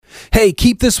Hey,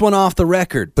 keep this one off the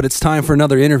record, but it's time for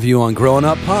another interview on Growing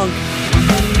Up Punk.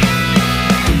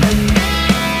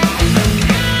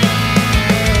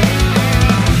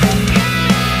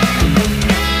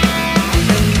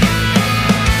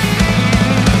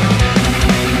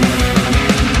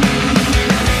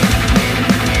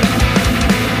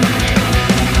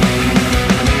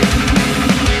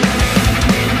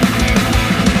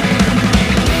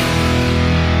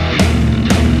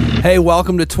 Hey,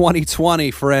 welcome to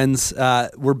 2020, friends.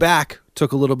 We're back.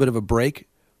 Took a little bit of a break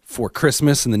for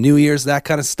Christmas and the New Year's, that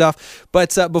kind of stuff.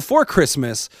 But before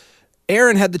Christmas,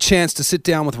 Aaron had the chance to sit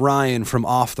down with Ryan from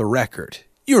Off the Record.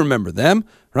 You remember them,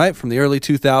 right? From the early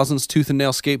 2000s, Tooth and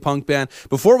Nail skate punk band.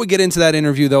 Before we get into that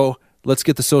interview, though, let's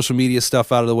get the social media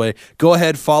stuff out of the way. Go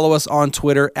ahead, follow us on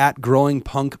Twitter at Growing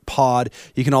Punk Pod.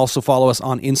 You can also follow us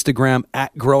on Instagram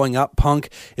at Growing Up Punk.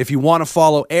 If you want to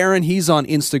follow Aaron, he's on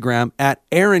Instagram at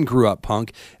Aaron Grew Up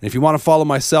Punk. And if you want to follow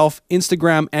myself,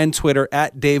 Instagram and Twitter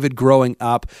at David Growing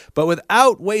Up. But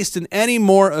without wasting any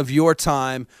more of your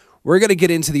time, we're going to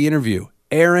get into the interview.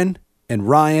 Aaron and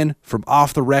Ryan from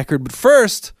Off the Record. But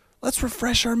first, let's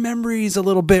refresh our memories a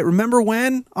little bit. Remember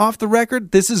when? Off the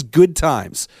Record? This is Good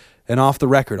Times. And Off the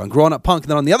Record on Growing Up Punk.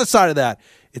 And then on the other side of that,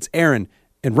 it's Aaron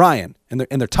and Ryan, and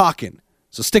they're talking.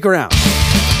 So stick around.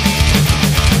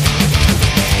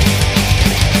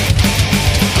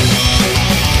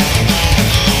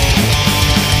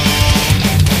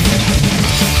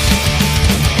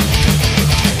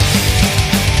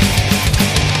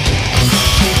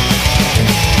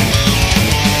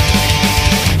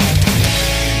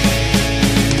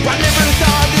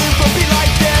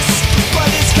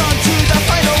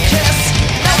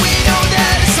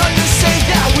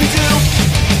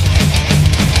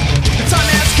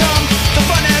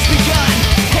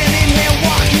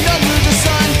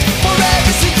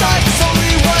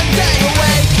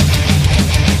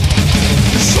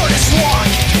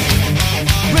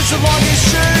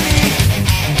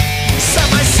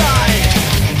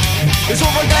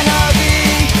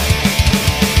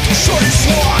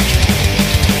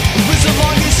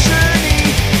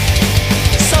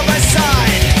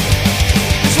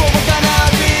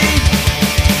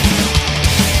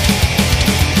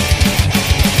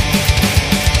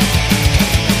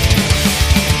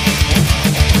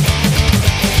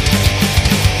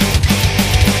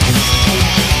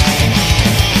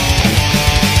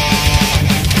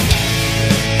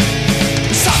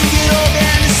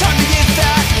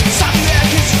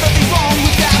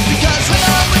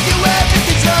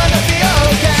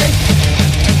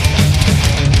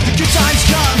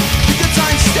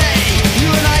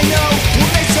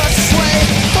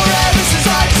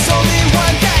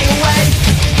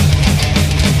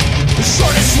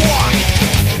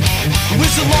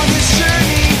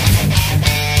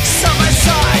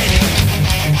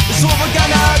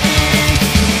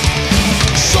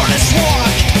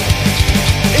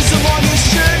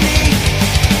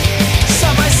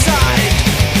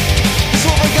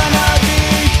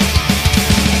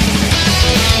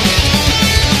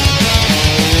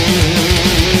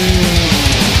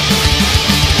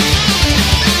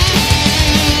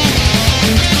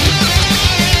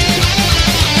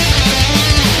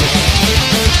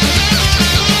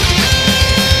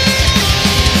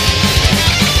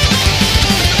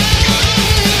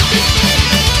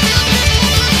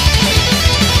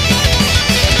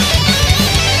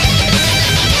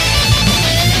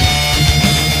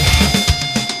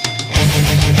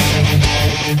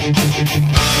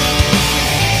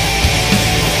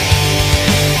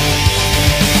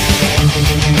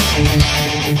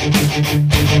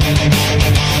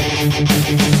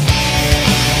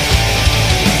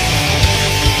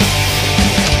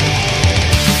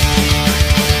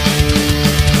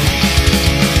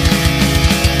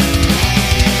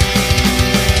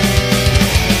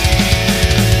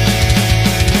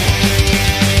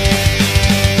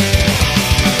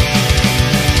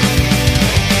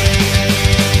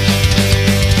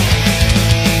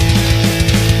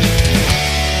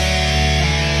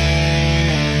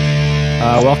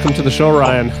 Welcome to the show,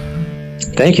 Ryan.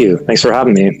 Thank you. Thanks for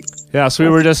having me. Yeah, so we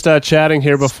were just chatting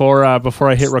here before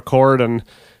I hit record and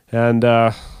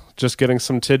just getting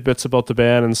some tidbits about the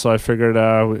band, and so I figured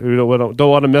we don't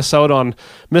want to miss out on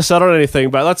anything.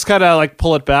 But let's kind of like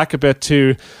pull it back a bit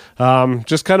to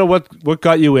just kind of what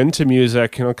got you into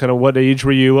music. You know, kind of what age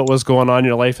were you? What was going on in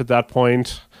your life at that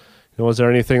point? You know, was there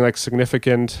anything like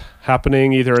significant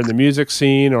happening either in the music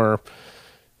scene or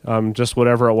just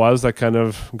whatever it was that kind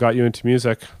of got you into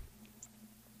music?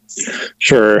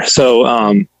 Sure.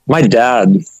 So my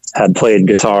dad had played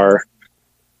guitar.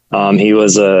 He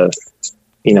was kind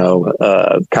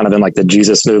of in like the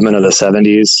Jesus movement of the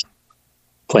 70s.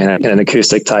 playing in an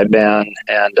acoustic type band.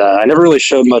 And I never really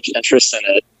showed much interest in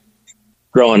it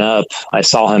growing up. I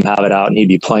saw him have it out and he'd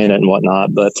be playing it and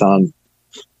whatnot. But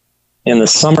in the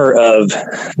summer of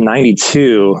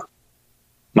 92,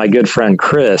 my good friend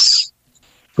Chris,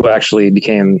 who actually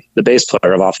became the bass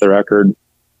player of Off the Record,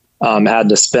 had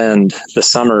to spend the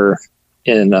summer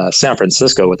in San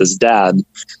Francisco with his dad.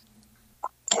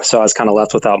 So I was kind of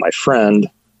left without my friend.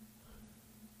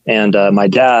 And my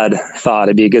dad thought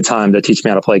it'd be a good time to teach me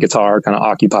how to play guitar, kind of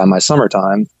occupy my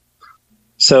summertime.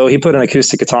 So he put an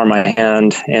acoustic guitar in my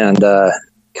hand and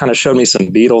kind of showed me some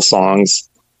Beatles songs.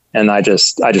 And I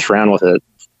just ran with it.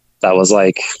 That was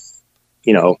like,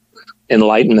 you know,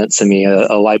 enlightenment to me.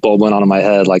 A light bulb went on in my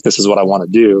head. Like, this is what I want to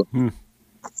do.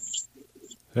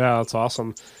 Yeah, that's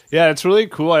awesome. Yeah, it's really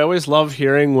cool. I always love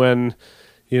hearing when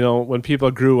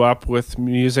people grew up with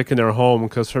music in their home,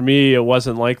 because for me, it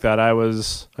wasn't like that.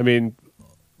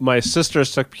 My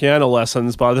sisters took piano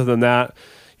lessons, but other than that,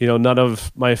 none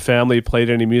of my family played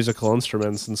any musical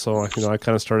instruments. And so, I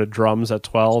kind of started drums at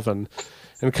 12 and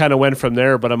kind of went from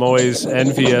there. But I'm always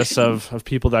envious of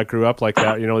people that grew up like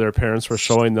that. Their parents were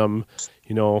showing them,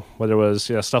 whether it was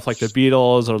stuff like the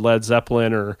Beatles or Led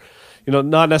Zeppelin or,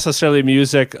 not necessarily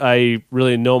music I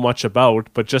really know much about,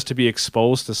 but just to be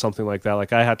exposed to something like that.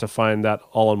 Like, I had to find that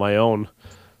all on my own.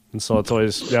 And so it's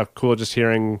always cool just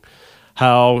hearing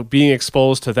how being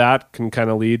exposed to that can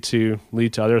kind of lead to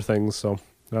other things. So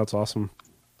that's awesome.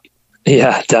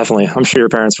 Yeah, definitely. I'm sure your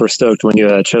parents were stoked when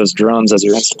you chose drums as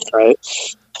your instrument, right?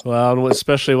 Well,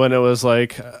 especially when it was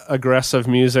like aggressive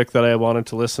music that I wanted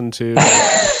to listen to.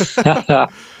 I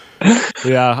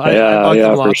bugged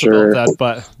them lots about that,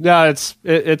 but yeah,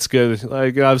 it's good.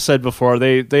 Like I've said before,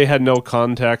 they had no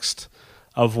context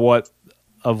of what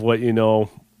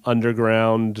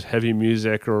underground heavy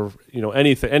music or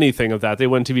anything of that. They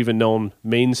wouldn't have even known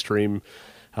mainstream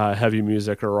heavy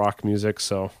music or rock music.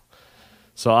 So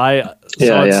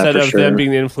instead of them being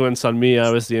the influence on me,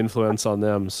 I was the influence on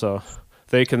them. So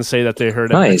they can say that they heard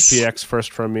XPX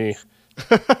first from me.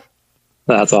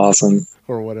 That's awesome.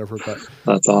 Or whatever, but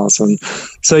that's awesome.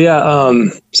 So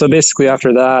so basically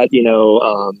after that,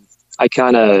 I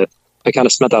kind of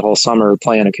spent that whole summer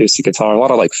playing acoustic guitar, a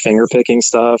lot of like finger picking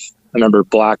stuff. I remember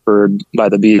Blackbird by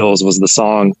the Beatles was the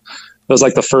song. It was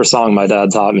like the first song my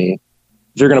dad taught me.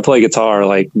 If you're going to play guitar,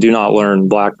 like, do not learn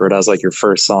Blackbird as like your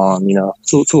first song,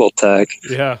 it's a little tech.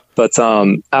 Yeah. But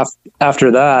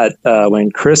after that,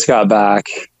 when Chris got back,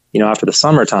 after the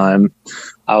summertime,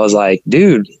 I was like,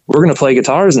 dude, we're going to play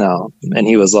guitars now. And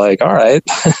he was like, all right.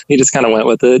 He just kind of went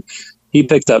with it. He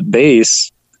picked up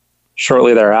bass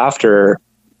shortly thereafter.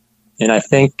 And I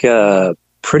think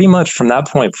pretty much from that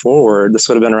point forward, this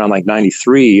would have been around like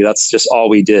 93. That's just all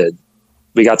we did.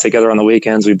 We got together on the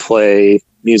weekends. We'd play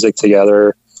music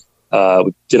together.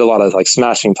 We did a lot of like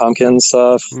Smashing Pumpkins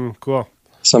stuff. Cool.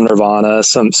 Some Nirvana,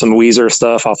 some Weezer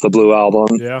stuff off the Blue album.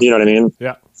 Yeah. You know what I mean?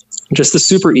 Yeah. Just the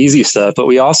super easy stuff. But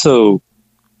we also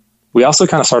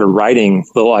kind of started writing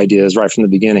little ideas right from the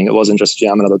beginning. It wasn't just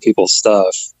jamming other people's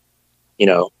stuff.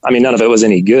 None of it was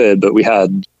any good, but we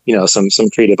had, some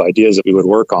creative ideas that we would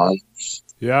work on.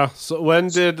 Yeah. So when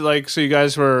did so you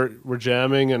guys were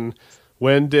jamming, and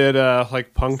when did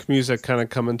punk music kind of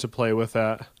come into play with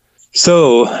that?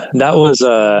 So that was,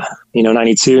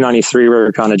 92, 93, we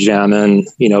were kind of jamming,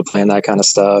 playing that kind of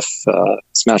stuff.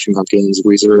 Smashing Pumpkins,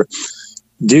 Weezer.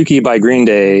 Dookie by Green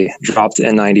Day dropped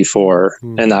in 94,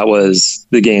 and that was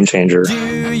the game changer.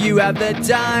 Do you have the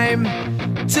time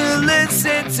to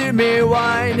listen to me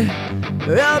whine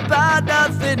about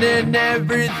nothing and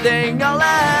everything all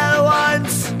at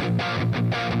once?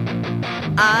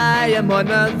 I am one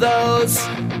of those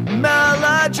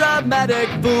melodramatic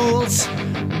fools,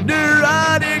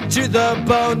 neurotic to the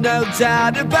bone, no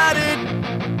doubt about it.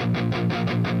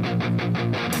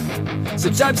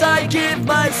 Sometimes I give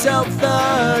myself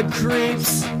the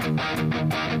creeps.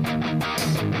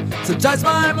 Sometimes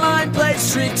my mind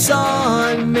plays tricks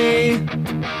on me.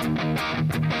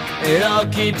 It all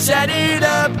keeps adding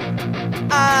up.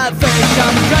 I think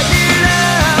I'm cracking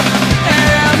up.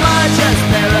 Am I just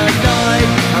paranoid?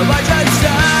 Am I just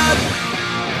up?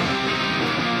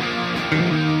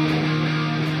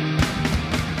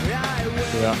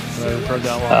 Yeah, I've heard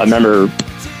that one. I remember,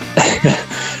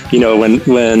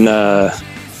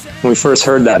 when we first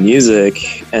heard that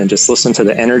music and just listened to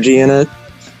the energy in it,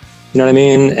 you know what I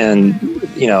mean? And,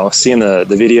 seeing the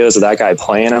videos of that guy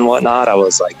playing and whatnot, I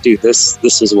was like, dude, this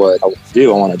is what I want to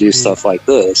do. I want to do stuff like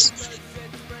this,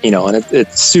 and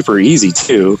it's super easy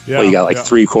too. Yeah, well, you got like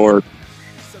three chord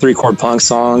punk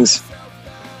songs,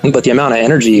 but the amount of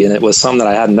energy in it was something that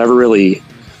I had never really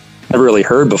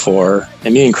heard before.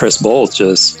 And me and Chris both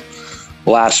just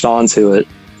latched onto it.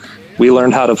 We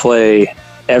learned how to play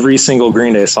every single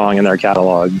Green Day song in their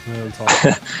catalog.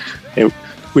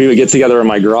 We would get together in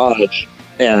my garage,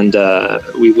 and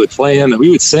we would play them, and we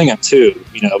would sing them too.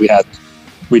 You know,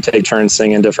 we'd take turns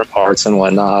singing different parts and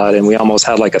whatnot, and we almost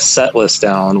had like a set list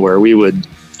down where we would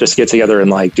just get together and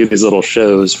like do these little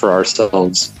shows for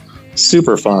ourselves.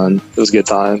 Super fun. It was good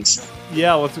times.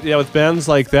 Yeah, with bands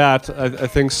like that, I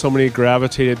think so many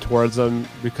gravitated towards them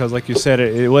because, like you said,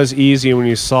 it was easy when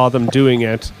you saw them doing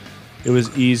it. It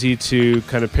was easy to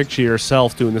kind of picture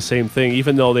yourself doing the same thing,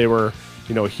 even though they were,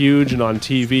 you know, huge and on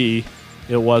TV.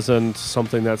 It wasn't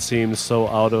something that seemed so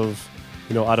out of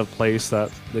place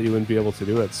that you wouldn't be able to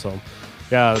do it. So,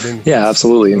 yeah, I mean, yeah,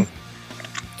 absolutely.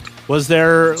 Was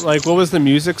there what was the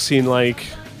music scene like?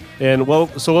 And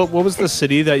what was the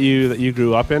city that you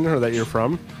grew up in or that you're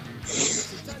from?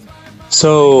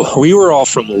 So we were all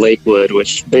from Lakewood,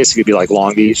 which basically be like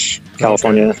Long Beach,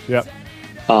 California. Okay. Yep.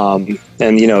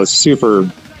 And, you know,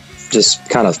 super just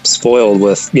kind of spoiled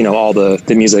with, you know, all the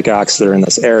music acts that are in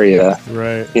this area.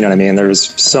 Right. You know what I mean?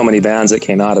 There's so many bands that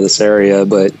came out of this area,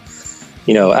 but,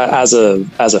 you know, as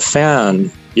a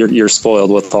fan, you're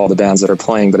spoiled with all the bands that are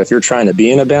playing. But if you're trying to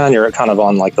be in a band, you're kind of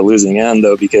on like the losing end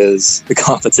though, because the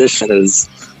competition is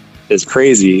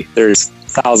crazy. There's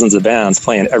thousands of bands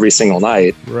playing every single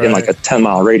night in like a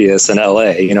 10-mile radius in LA.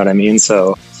 You know what I mean?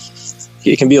 So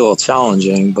it can be a little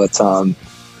challenging, but,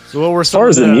 so what were as far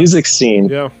as the music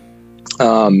scene,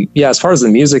 as far as the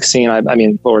music scene, I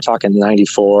mean, we're talking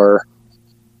 94,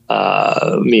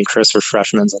 me and Chris were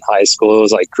freshmen in high school. It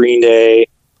was like Green Day,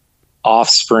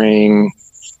 Offspring.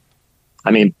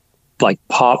 I mean, like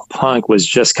pop punk was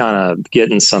just kind of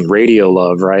getting some radio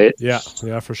love, right? Yeah,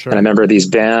 for sure. And I remember these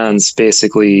bands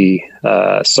basically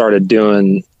started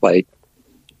doing like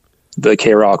the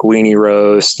K-Rock Weenie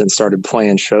Roast and started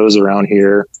playing shows around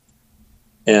here.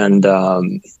 And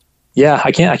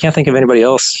I can't think of anybody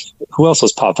else. Who else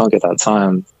was pop punk at that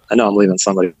time? I know I'm leaving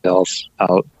somebody else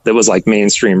out. That was like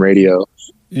mainstream radio.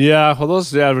 Yeah, well,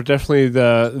 those were definitely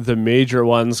the major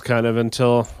ones, kind of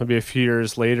until maybe a few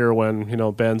years later when, you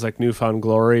know, bands like New Found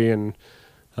Glory and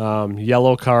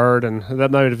Yellow Card, and that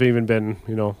might have even been,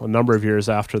 you know, a number of years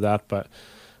after that. But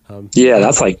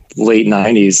that's like late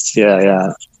 90s.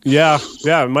 Yeah.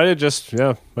 It might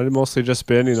have mostly just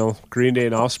been, you know, Green Day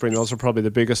and Offspring. Those are probably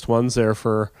the biggest ones there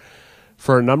for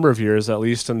a number of years, at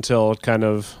least until it kind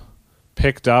of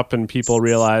picked up and people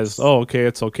realized,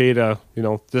 it's okay to, you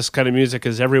know, this kind of music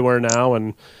is everywhere now,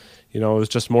 and, you know, it was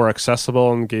just more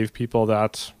accessible and gave people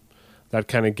that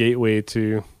kind of gateway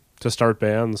to start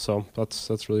bands. So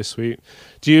that's really sweet.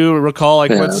 Do you recall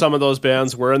what some of those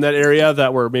bands were in that area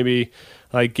that were maybe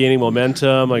like gaining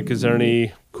momentum? Like, is there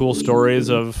any cool stories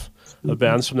of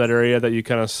bands from that area that you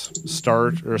kind of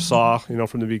start or saw, you know,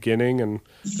 from the beginning and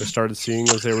started seeing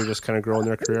as they were just kind of growing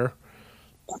their career?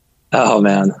 Oh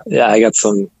man. Yeah, I got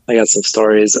some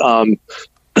stories.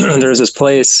 There's this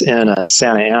place in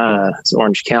Santa Ana, it's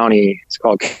Orange County. It's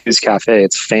called Coos Cafe.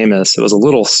 It's famous. It was a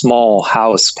little small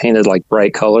house painted like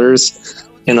bright colors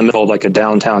in the middle of like a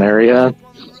downtown area.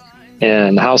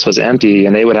 And the house was empty,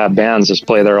 and they would have bands just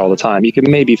play there all the time. You could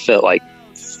maybe fit like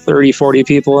 30, 40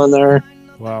 people in there.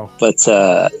 Wow. But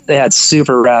they had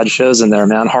super rad shows in there,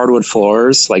 man. Hardwood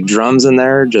floors, like drums in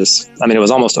there. It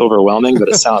was almost overwhelming, but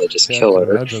it sounded just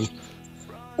killer.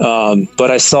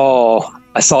 But I saw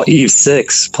Eve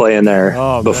 6 play in there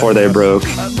before they broke.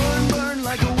 Burn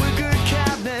like a wicker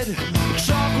cabinet,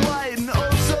 chalk white and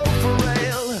oh so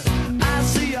frail. I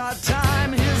see our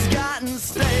time has gotten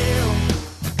stale.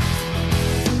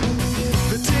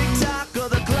 The tick-tock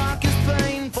of the clock is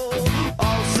painful,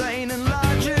 all sane and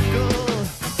logical.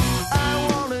 I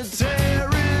wanna tear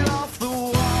it off the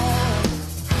wall.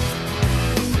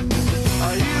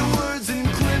 I hear words in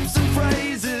clips and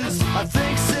phrases, I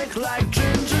think sick like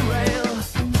ginger ale.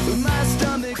 My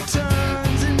stomach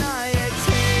turns and I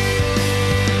exhale.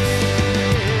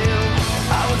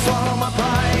 I would swallow my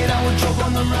pride, I would choke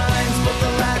on the rhymes, but the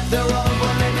lack thereof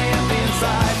will make me empty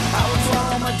inside. I would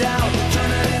swallow my doubt,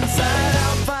 turn it inside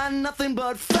out, find nothing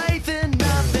but faith in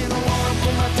nothing. I wanna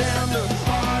put my tender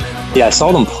heart in a... Yeah, I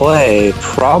saw them play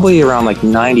probably around like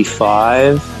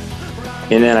 95,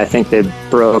 and then I think they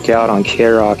broke out on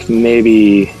K-Rock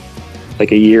maybe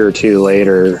like a year or two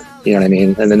later. You know what I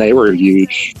mean? And then they were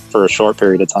huge for a short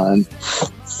period of time.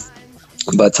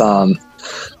 But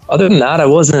other than that, I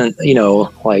wasn't, you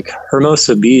know, like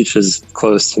Hermosa Beach is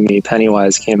close to me.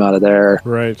 Pennywise came out of there.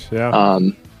 Right, yeah.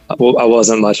 I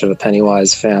wasn't much of a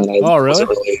Pennywise fan.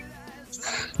 Really?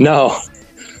 No,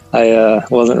 I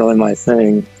wasn't really my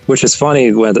thing. Which is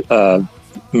funny when, I'm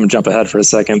going to jump ahead for a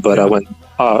second, but when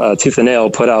Tooth and Nail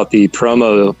put out the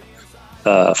promo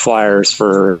flyers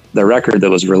for the record that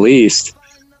was released,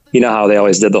 you know how they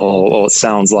always did the whole, it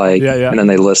sounds like, and then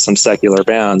they list some secular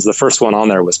bands. The first one on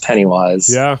there was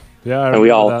Pennywise. Yeah. And we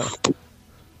all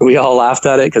laughed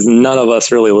at it because none of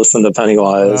us really listened to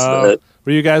Pennywise. But,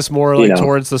 were you guys more like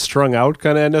towards the strung out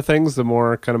kind of end of things, the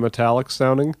more kind of metallic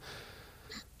sounding?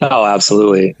 Oh,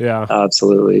 absolutely. Yeah.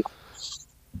 Absolutely.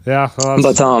 Yeah.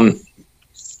 But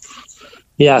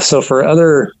so for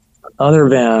other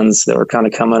bands that were kind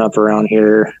of coming up around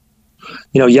here,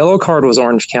 Yellow Card was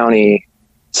Orange County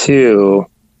too,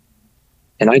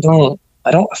 and I don't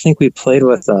think we played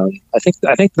with them. I think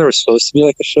there was supposed to be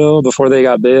like a show before they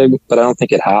got big, but I don't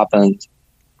think it happened.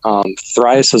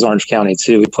 Thrice was Orange County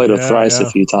too. We played with Thrice a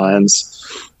few times,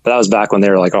 but that was back when they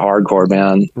were like a hardcore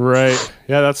band. Right.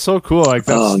 Yeah, that's so cool. Like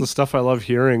that's the stuff I love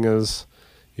hearing is,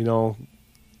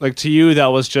 like to you that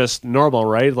was just normal,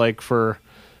 right? Like for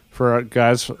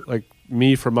guys like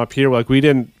me from up here, like we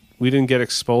didn't get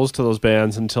exposed to those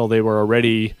bands until they were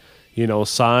already,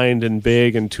 signed and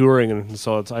big and touring, and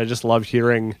so I just love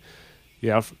hearing,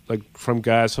 like from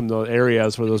guys from the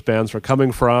areas where those bands were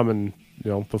coming from, and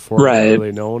before they were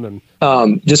really known.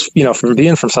 And just from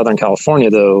being from Southern California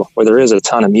though, where there is a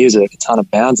ton of music, a ton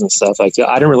of bands and stuff, like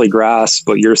I didn't really grasp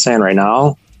what you're saying right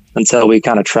now until we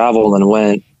kind of traveled and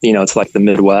went, to like the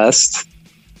Midwest,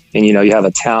 and you have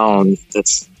a town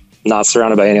that's not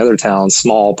surrounded by any other town,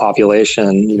 small population,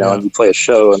 and you play a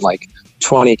show and like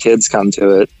 20 kids come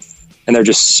to it, and they're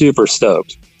just super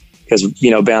stoked because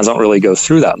bands don't really go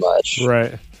through that much,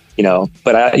 right?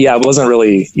 But I wasn't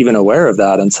really even aware of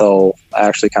that until I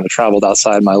actually kind of traveled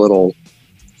outside my little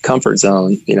comfort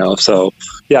zone, So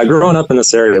growing up in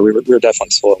this area, we were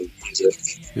definitely spoiled with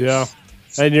music. Yeah.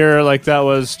 And you're like, that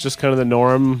was just kind of the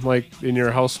norm, like in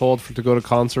your household to go to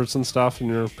concerts and stuff, and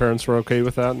your parents were okay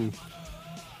with that? And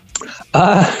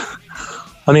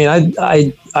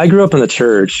I grew up in the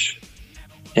church,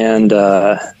 and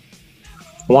I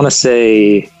want to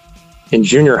say in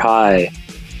junior high,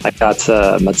 I got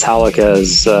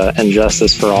Metallica's "And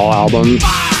Justice for All" album.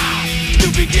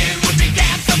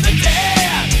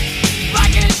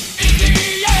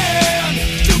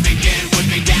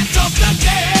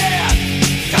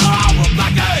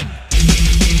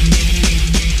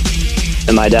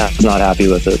 And my dad was not happy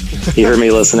with it. He heard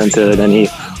me listening to it, and I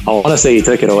want to say he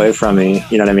took it away from me.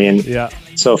 You know what I mean? Yeah.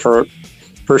 So for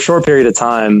a short period of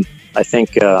time, I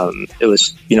think it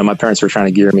was, my parents were trying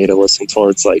to gear me to listen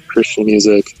towards like Christian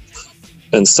music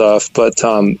and stuff. But,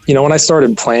 when I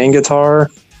started playing guitar,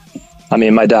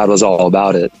 my dad was all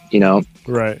about it,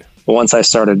 Right. But once I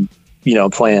started,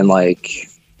 playing like,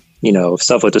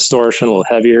 stuff with distortion, a little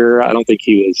heavier, I don't think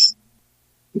he was,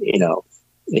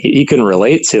 he couldn't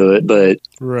relate to it, but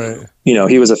right.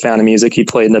 He was a fan of music. He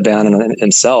played in the band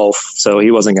himself, so he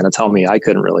wasn't going to tell me I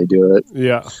couldn't really do it.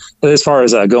 Yeah. But as far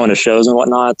as going to shows and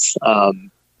whatnot, stuff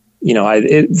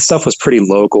was pretty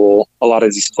local. A lot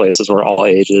of these places were all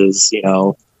ages.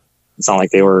 It's not like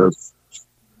they were,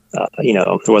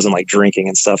 there wasn't like drinking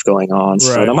and stuff going on.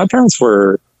 Right. So my parents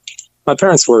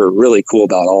were really cool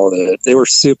about all of it. They were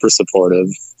super supportive.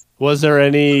 Was there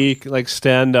any like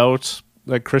standout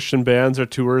like Christian bands or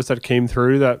tours that came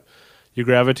through that you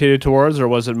gravitated towards, or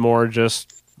was it more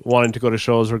just wanting to go to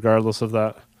shows regardless of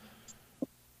that?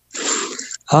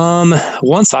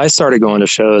 Once I started going to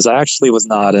shows, I actually was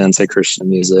not into Christian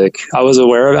music. I was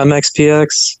aware of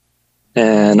MXPX,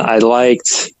 and I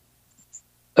liked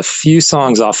a few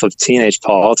songs off of Teenage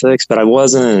Politics, but that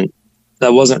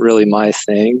wasn't really my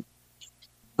thing.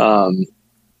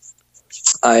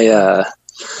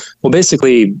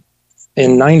 Basically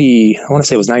in I want to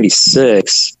say it was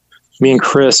 96, me and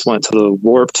Chris went to the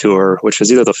Warped Tour, which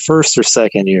was either the first or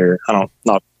second year.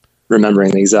 Not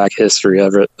remembering the exact history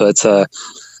of it, but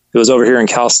it was over here in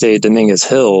Cal State Dominguez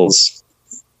Hills.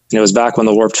 And it was back when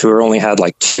the Warped Tour only had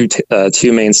like two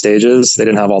main stages. They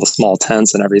didn't have all the small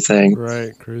tents and everything.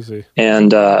 Right, crazy.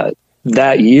 And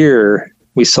that year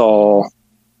we saw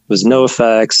was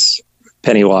NoFX,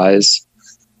 Pennywise,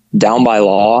 Down by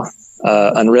Law,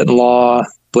 Unwritten Law,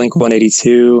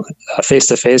 Blink-182, Face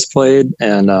to Face played,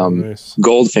 and nice.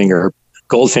 Goldfinger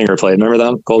played. Remember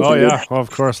them? Goldfinger? Oh yeah, well,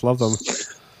 of course, love them.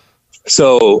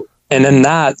 So, and then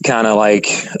that kind of like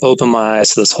opened my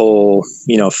eyes to this whole,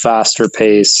 faster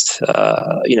paced,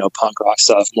 punk rock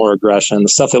stuff, more aggression, the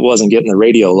stuff that wasn't getting the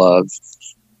radio love,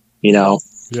 Yeah.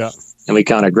 And we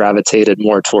kind of gravitated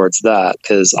more towards that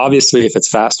because obviously if it's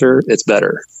faster, it's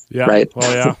better. Yeah. Right.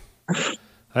 Well, yeah.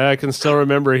 I can still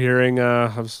remember hearing,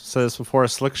 I've said this before,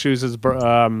 Slick Shoes'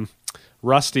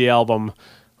 Rusty album,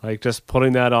 like just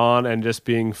putting that on and just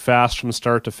being fast from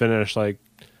start to finish. Like,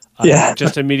 yeah. I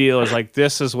just immediately was like,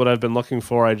 this is what I've been looking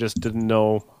for. I just didn't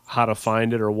know how to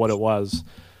find it or what it was.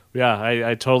 Yeah,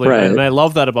 I totally, Right. and I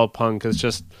love that about punk. It's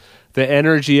just the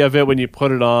energy of it when you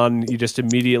put it on, you just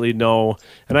immediately know.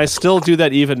 And I still do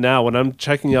that even now when I'm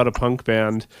checking out a punk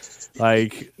band.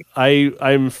 Like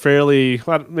I'm fairly,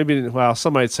 well,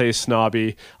 some might say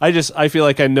snobby. I feel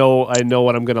like I know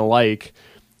what I'm gonna like,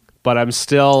 but I'm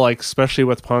still like, especially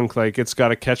with punk, like it's got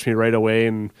to catch me right away.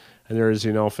 And there's,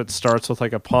 if it starts with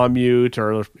like a palm mute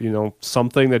or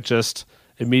something that just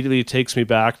immediately takes me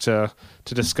back to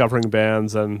discovering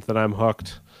bands, and then I'm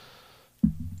hooked.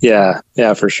 Yeah,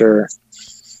 for sure.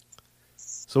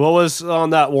 So what was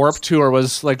on that Warped Tour?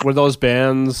 Were those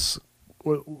bands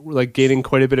like gaining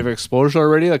quite a bit of exposure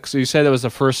already? Like, so you said it was the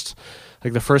first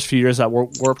few years that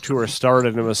Warped Tour started,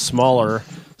 and it was smaller.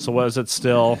 So was it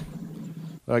still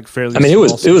like fairly? I mean, it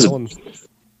was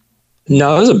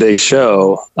a big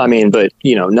show. I mean, but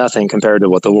nothing compared to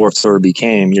what the Warped Tour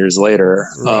became years later.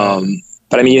 Right.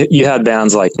 But I mean, you had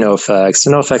bands like NoFX.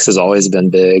 NoFX has always been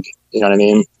big. You know what I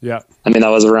mean? Yeah. I mean, that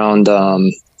was around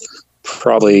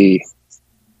probably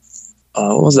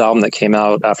what was the album that came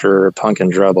out after Punk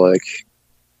and Drublic?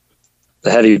 The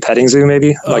Heavy Petting Zoo,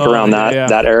 maybe around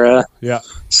that era. Yeah.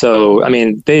 So I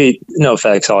mean,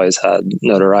 NoFX always had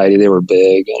notoriety. They were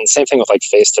big, and same thing with like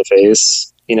Face to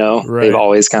Face. Right. They've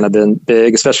always kind of been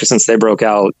big, especially since they broke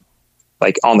out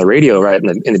like on the radio right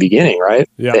in the beginning, right?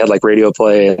 Yeah. They had like radio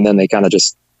play, and then they kind of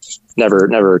just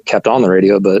never kept on the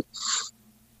radio. But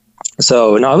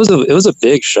so no, it was a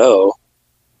big show,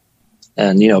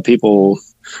 and people,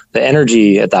 the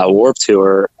energy at that Warped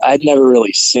Tour, I'd never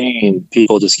really seen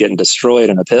people just getting destroyed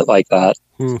in a pit like that.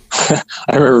 I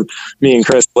remember me and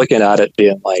Chris looking at it,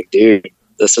 being like, "Dude,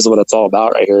 this is what it's all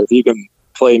about right here. If you can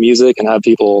play music and have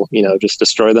people, just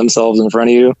destroy themselves in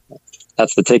front of you,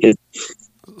 that's the ticket."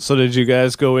 So did you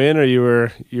guys go in, or you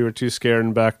were too scared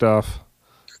and backed off?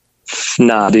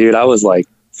 Nah, dude, I was like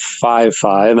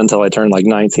 5'5" until I turned like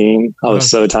 19. I was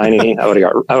so tiny. I would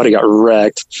have got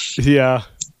wrecked. Yeah.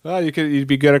 Well, you'd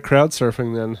be good at crowd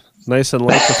surfing then. Nice and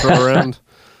light to throw around.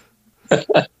 Oh,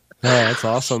 that's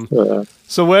awesome.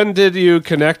 So when did you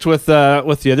connect with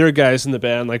the other guys in the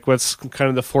band? Like, what's kind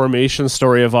of the formation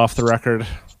story of Off the Record?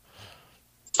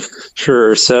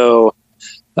 Sure. So,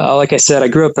 like I said, I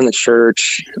grew up in the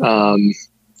church, and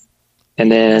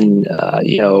then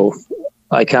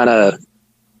I kind of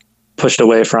pushed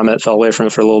away from it, fell away from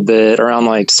it for a little bit. Around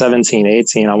like 17,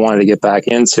 18, I wanted to get back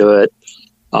into it.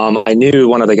 I knew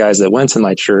one of the guys that went to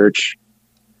my church.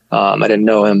 I didn't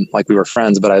know him like we were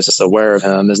friends, but I was just aware of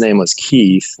him. His name was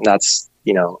Keith, and that's,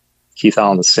 Keith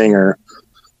Allen, the singer.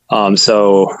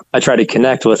 So I tried to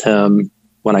connect with him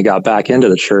when I got back into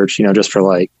the church, just for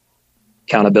like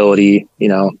accountability,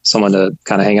 someone to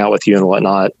kind of hang out with you and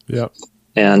whatnot. Yeah.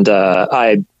 And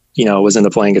I was into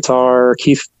playing guitar.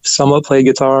 Keith somewhat played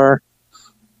guitar,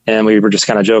 and we were just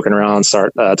kind of joking around,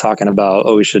 start talking about,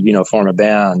 we should, form a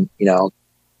band,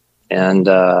 and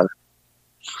I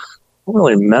don't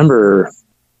really remember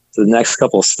the next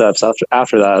couple of steps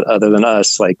after that, other than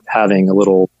us like having a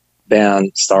little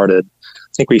band started.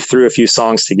 I think we threw a few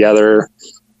songs together.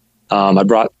 I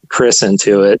brought Chris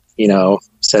into it,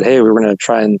 said, "Hey, we're going to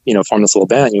try and, form this little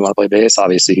band. You want to play bass?"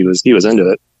 Obviously he was into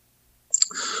it.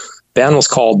 Band was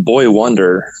called Boy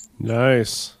Wonder.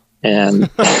 Nice. And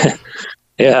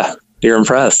yeah, you're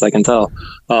impressed. I can tell.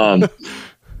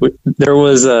 There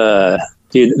was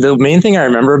the main thing I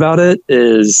remember about it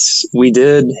is we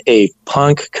did a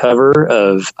punk cover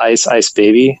of Ice Ice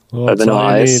Baby by Vanilla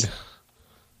Ice.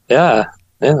 Yeah.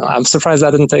 I'm surprised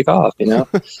that didn't take off,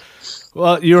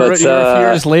 Well, you were a few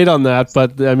years late on that,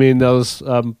 but I mean, those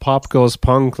Pop Goes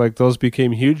Punk, like those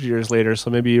became huge years later. So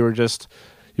maybe you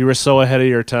were so ahead of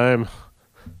your time.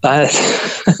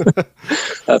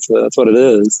 That's what it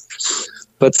is.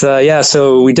 But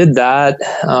so we did that.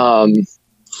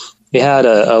 We had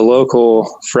a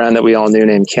local friend that we all knew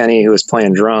named Kenny who was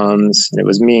playing drums. And it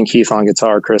was me and Keith on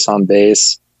guitar, Chris on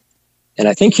bass. And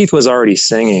I think Keith was already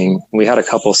singing. We had a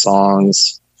couple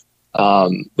songs.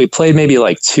 We played maybe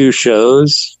like 2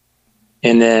 shows.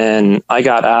 And then I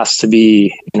got asked to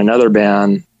be in another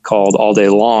band called All Day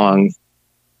Long,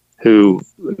 who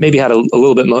maybe had a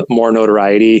little bit more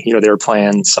notoriety. They were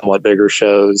playing somewhat bigger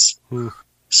shows.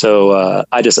 So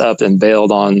I just upped and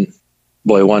bailed on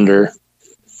Boy Wonder.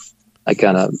 I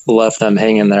kind of left them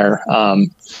hanging there.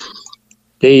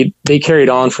 They carried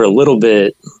on for a little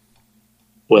bit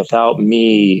without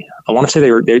me. I want to say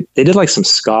they did like some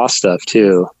ska stuff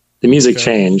too. The music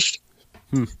changed.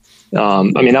 I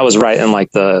mean, that was right in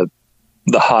like the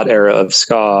hot era of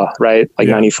ska, right? Like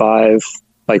 95,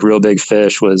 like Real Big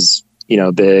Fish was,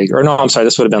 big. Or no, I'm sorry,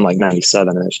 this would have been like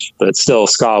 97-ish, but still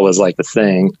ska was like the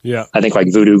thing. Yeah. I think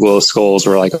like Voodoo Glow Skulls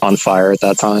were like on fire at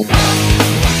that time.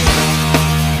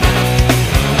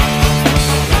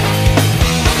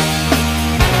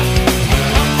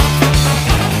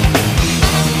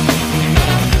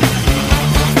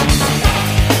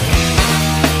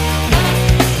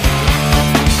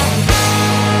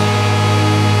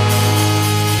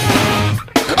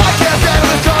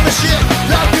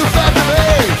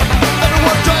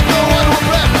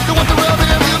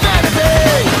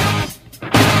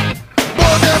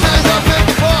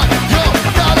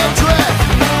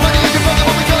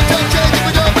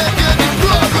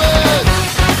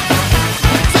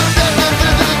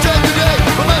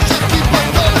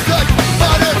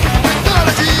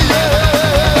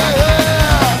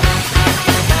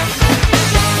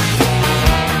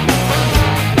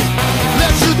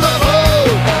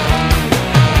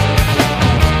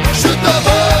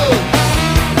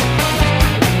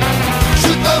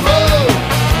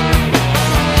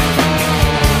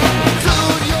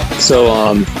 So,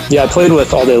 I played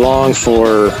with All Day Long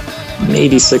for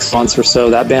maybe 6 months or so.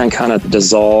 That band kind of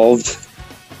dissolved.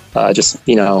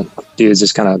 Dudes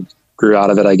just kind of grew out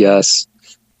of it, I guess.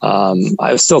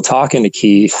 I was still talking to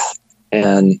Keith,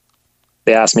 and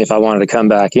they asked me if I wanted to come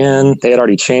back in. They had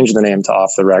already changed the name to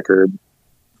Off the Record.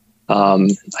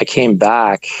 I came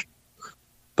back,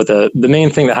 but the main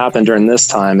thing that happened during this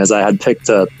time is I had picked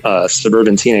up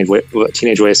Suburban Teenage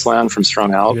Wasteland from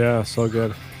Strung Out. Yeah, so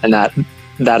good. And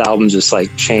that album just like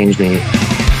changed me.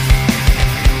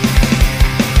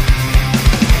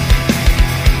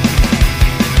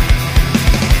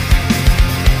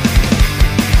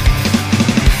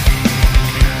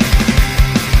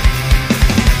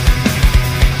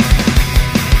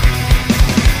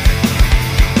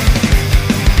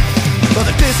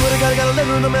 Got a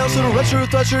letter in the mail, so the red shirt,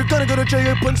 thought you're gonna go to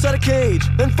jail, put inside a cage,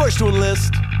 and forced to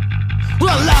enlist.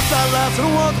 Well, I laughed, and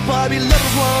I want the party,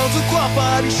 levels ones, and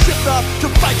qualified, be shipped off to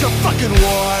fight your fucking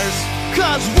wars.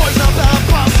 Cause war's not about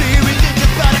policy, religion's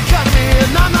about economy,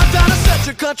 and I'm not down to set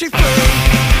your country free.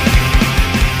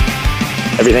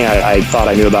 Everything I thought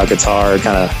I knew about guitar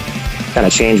kind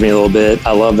of changed me a little bit.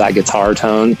 I love that guitar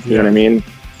tone, you know what I mean?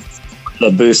 The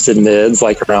boosted mids,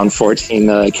 like around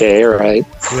 14K, right?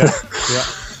 Yeah.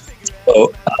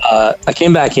 So I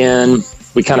came back in,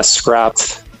 we kind of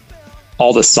scrapped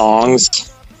all the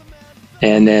songs,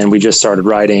 and then we just started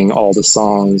writing all the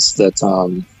songs that,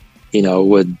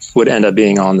 would end up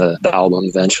being on the album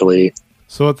eventually.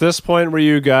 So at this point, were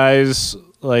you guys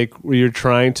were you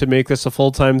trying to make this a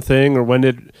full-time thing, or when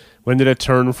did it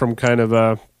turn from kind of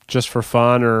a just for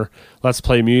fun or let's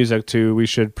play music to we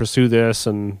should pursue this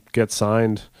and get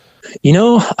signed? I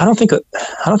don't think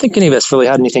any of us really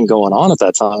had anything going on at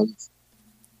that time.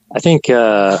 I think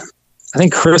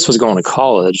Chris was going to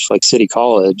college, like City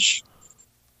College.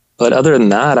 But other than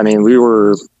that, I mean, we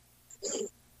were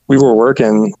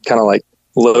working kind of like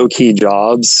low key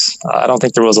jobs. I don't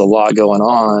think there was a lot going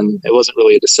on. It wasn't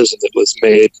really a decision that was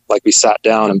made. Like we sat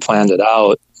down and planned it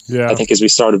out. Yeah. I think as we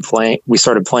started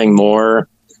playing more,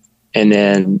 and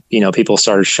then, people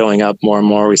started showing up more and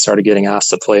more. We started getting asked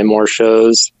to play more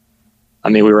shows. I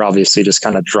mean, we were obviously just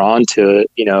kind of drawn to it,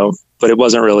 but it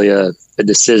wasn't really a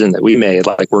decision that we made,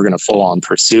 like we're going to full on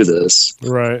pursue this.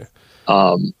 Right.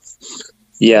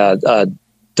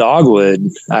 Dogwood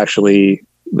actually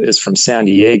is from San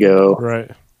Diego. Right.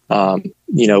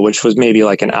 Which was maybe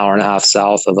like an hour and a half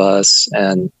south of us.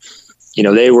 And,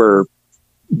 they were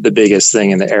the biggest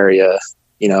thing in the area.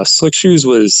 Slick Shoes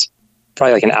was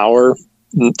probably like an hour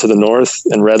to the north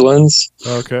in Redlands.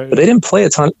 Okay. But they didn't play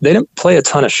a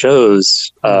ton of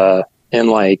shows in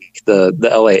like the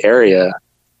LA area.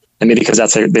 And maybe because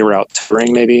they were out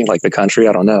touring, maybe like the country,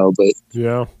 I don't know. But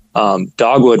yeah,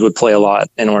 Dogwood would play a lot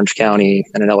in Orange County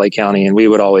and in LA County, and we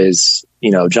would always,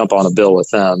 jump on a bill with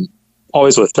them,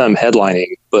 always with them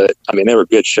headlining. But I mean, they were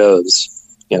good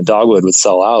shows. Dogwood would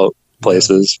sell out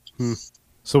places. Yeah.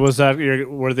 So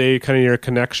were they kind of your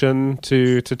connection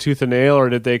to Tooth and Nail, or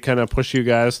did they kind of push you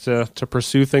guys to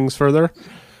pursue things further?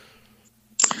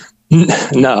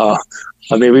 No,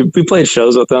 I mean, we played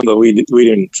shows with them, but we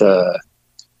didn't,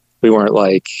 we weren't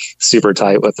like super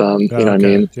tight with them. You know what I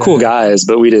mean? Yeah. Cool guys,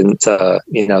 but we didn't,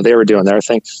 they were doing their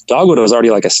thing. Dogwood was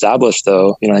already like established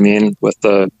though. You know what I mean? With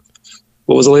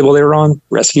what was the label they were on?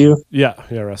 Rescue? Yeah,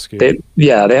 Rescue. They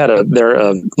had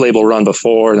their label run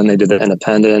before, and then they did the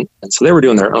independent. And so they were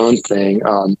doing their own thing.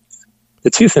 The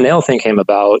Tooth and Nail thing came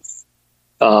about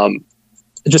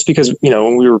just because,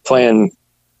 when we were playing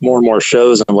more and more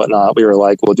shows and whatnot, we were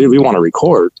like, well, dude, we want to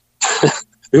record.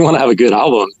 We want to have a good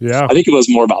album. Yeah. I think it was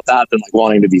more about that than like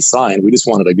wanting to be signed. We just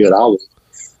wanted a good album.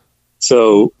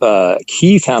 So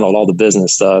Keith handled all the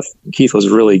business stuff. Keith was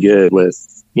really good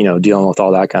with, dealing with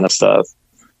all that kind of stuff,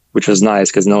 which was nice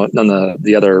because none of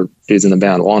the other dudes in the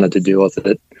band wanted to deal with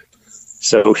it.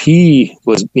 So he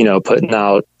was, putting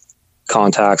out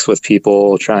contacts with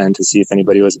people, trying to see if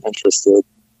anybody was interested.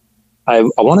 I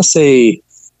want to say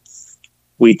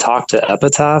we talked to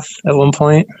Epitaph at one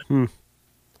point.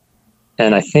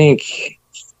 And I think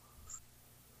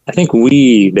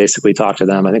we basically talked to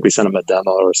them. I think we sent them a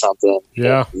demo or something.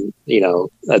 Yeah. And,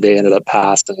 they ended up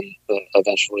passing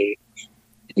eventually.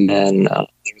 And then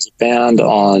there was a band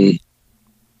on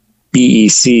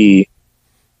BEC,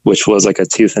 which was like a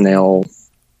Tooth and Nail,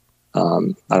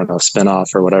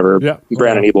 spinoff or whatever. Yeah.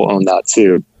 Brandon Ebel owned that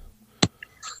too,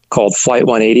 called Flight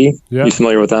 180. Yeah. You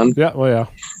familiar with them? Yeah. Well, yeah.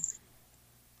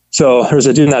 So there's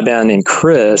a dude in that band named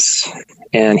Chris,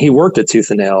 and he worked at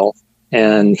Tooth and Nail,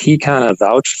 and he kind of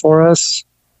vouched for us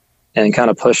and kind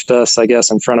of pushed us, I guess,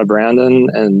 in front of Brandon.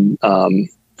 And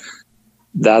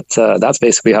that's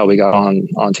basically how we got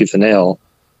on Tooth and Nail.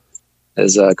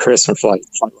 Is Chris from Flight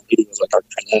 180 was like our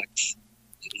connect.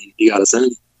 He got us in.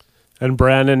 And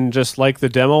Brandon just liked the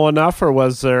demo enough, or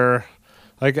was there,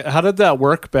 how did that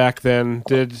work back then?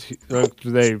 Did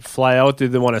they fly out?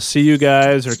 Did they want to see you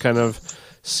guys, or kind of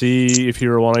see if you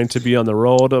were wanting to be on the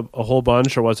road a whole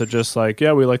bunch, or was it just like,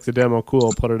 yeah, we like the demo,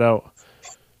 cool, put it out?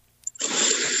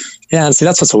 Yeah, and see,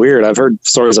 that's what's weird. I've heard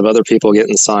stories of other people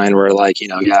getting signed where,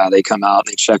 they come out,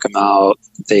 they check them out,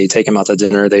 they take them out to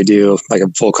dinner, they do like a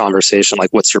full conversation,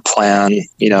 like, what's your plan,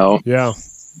 Yeah.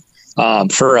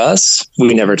 For us,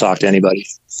 we never talked to anybody.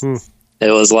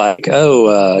 It was like,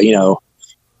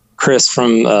 Chris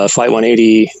from Flight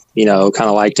 180, kind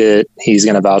of liked it. He's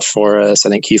going to vouch for us. I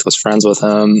think Keith was friends with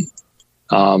him.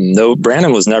 Though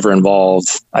Brandon was never involved.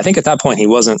 I think at that point he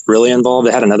wasn't really involved.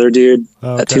 They had another dude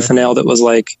at Tooth and Nail that was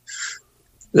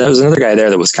there was another guy there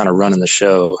that was kind of running the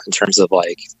show in terms of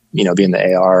being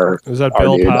the AR. Is that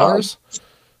Bill Powers?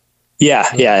 Yeah,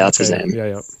 that's his name.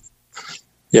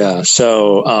 Yeah.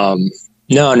 So,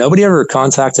 no, nobody ever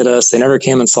contacted us. They never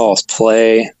came and saw us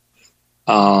play.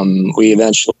 We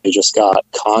eventually just got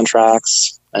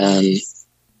contracts, and,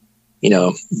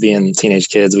 being teenage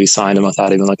kids, we signed them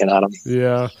without even looking at them.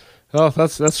 Yeah. Oh,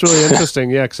 that's really interesting.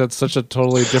 Yeah, because that's such a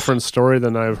totally different story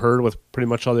than I've heard with pretty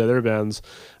much all the other bands.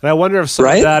 And I wonder if some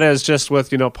of that is just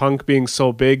with, punk being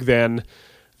so big then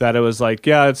that it was like,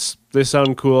 yeah, they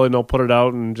sound cool, and they'll put it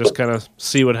out and just kind of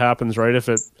see what happens, right? If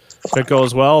it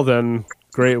goes well, then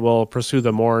great, we'll pursue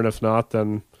them more, and if not,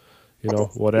 then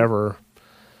whatever.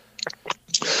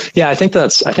 Yeah, I think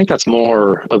that's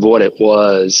more of what it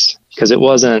was, because it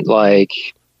wasn't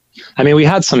we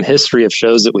had some history of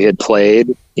shows that we had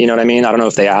played, you know what I mean? I don't know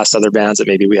if they asked other bands that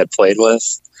maybe we had played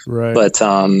with, right? But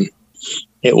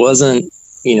it wasn't,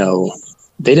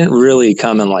 they didn't really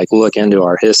come and look into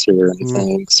our history or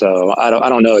anything. So I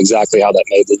don't know exactly how that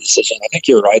made the decision. I think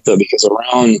you're right though, because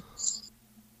around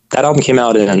that album came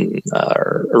out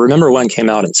Remember When came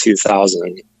out in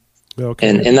 2000. Okay.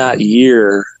 And in that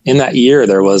year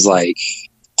there was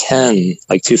 10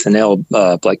 Tooth and Nail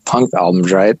punk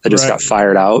albums, right? That just got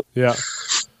fired out. Yeah.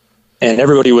 And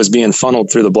everybody was being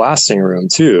funneled through the blasting room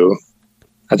too.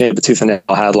 I think the Tooth and Nail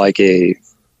had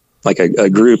a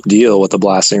group deal with the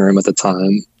blasting room at the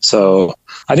time. So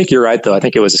I think you're right though. I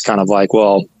think it was just kind of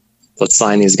well, let's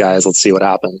sign these guys. Let's see what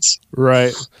happens.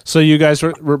 Right. So you guys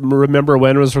remember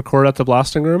when it was recorded at the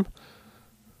blasting room?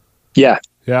 Yeah.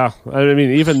 Yeah. I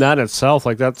mean, even that itself,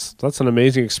 that's an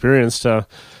amazing experience to,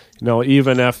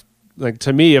 even if,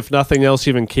 to me, if nothing else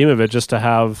even came of it, just to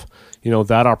have,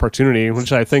 that opportunity,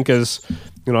 which I think is,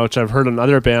 which I've heard in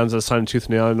other bands that signed Tooth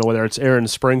and Nail. I don't know whether it's Aaron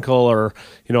Sprinkle or,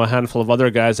 a handful of other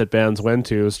guys that bands went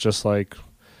to. It's just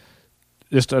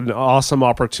just an awesome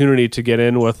opportunity to get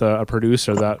in with a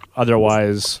producer that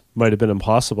otherwise might have been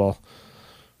impossible.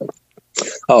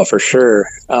 Oh, for sure.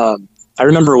 I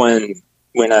remember when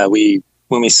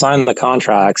we signed the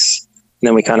contracts, and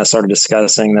then we kind of started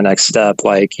discussing the next step,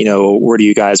 where do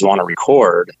you guys want to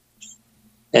record?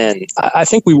 And I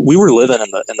think we were living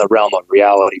in the realm of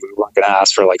reality. We weren't going to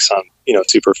ask for some,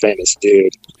 super famous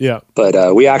dude. Yeah.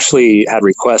 But we actually had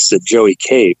requested Joey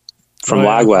Cape from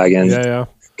Lagwagon. Yeah.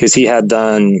 Because he did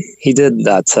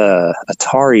that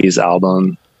Atari's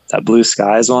album, that Blue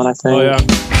Skies one, I think. Oh, yeah.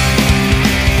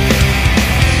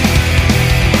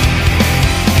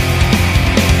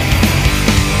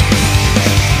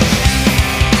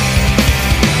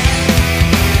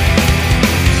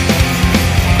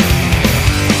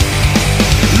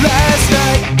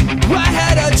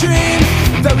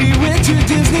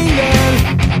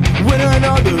 Disneyland, went on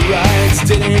all the rides,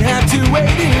 didn't have to wait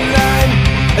in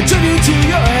line. I drove you to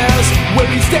your house where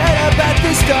we stared up at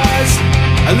the stars.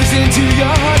 I listened to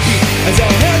your heartbeat as I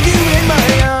held you in my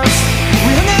arms.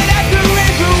 We hung out at the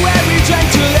river where we drank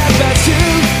till that fast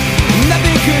too.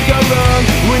 Nothing could go wrong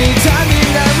when he timed me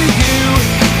out with you.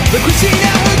 The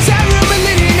Christina hotel room and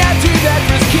leading after that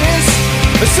first kiss.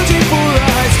 Searching for a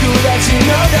high school that you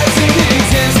know doesn't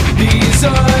exist. These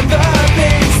are the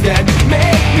things that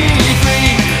make me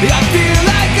free. I feel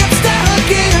like I'm stuck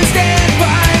in a Stand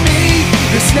By Me.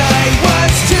 This night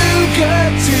was too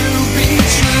good to be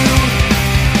true.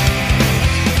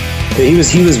 He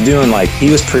was doing he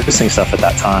was producing stuff at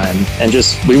that time, and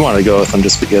just we wanted to go with him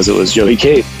just because it was Joey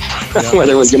Cape. Yeah.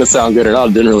 Whether it was going to sound good or not,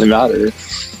 it didn't really matter.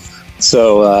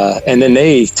 So, and then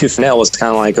Tooth and Nail was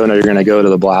kind of like, oh no, you're going to go to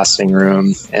the blasting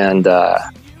room. And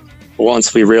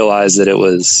once we realized that it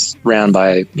was ran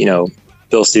by,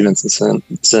 Bill Stevenson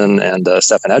and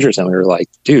Stephen Edgerton, we were like,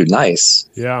 dude, nice.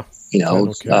 Yeah.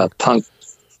 Punk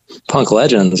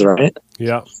legends, right?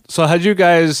 Yeah. So had you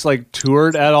guys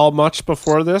toured at all much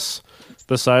before this,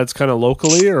 besides kind of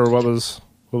locally, or what was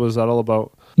that all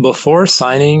about? Before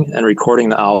signing and recording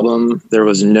the album, there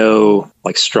was no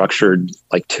structured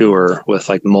tour with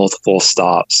multiple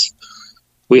stops.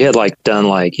 We had done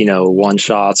one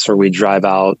shots where we drive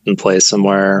out and play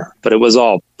somewhere, but it was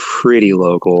all pretty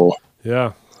local.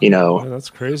 Yeah. Yeah, that's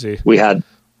crazy. We hadn't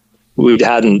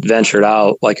ventured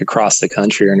out across the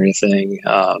country or anything.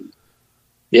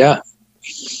 Yeah.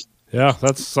 Yeah,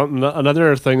 that's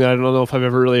another thing that I don't know if I've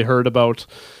ever really heard about.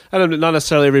 Not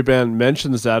necessarily every band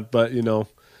mentions that, but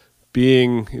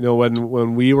being,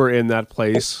 when we were in that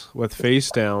place with Face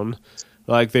Down,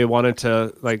 they wanted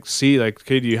to see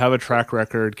okay, do you have a track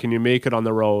record? Can you make it on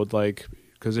the road?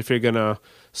 Because if you're gonna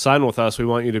sign with us, we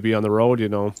want you to be on the road,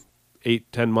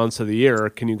 8-10 months of the year.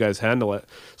 Can you guys handle it?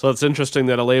 So it's interesting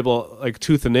that a label like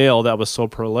Tooth and Nail that was so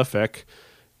prolific,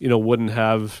 wouldn't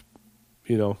have,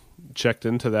 checked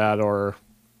into that or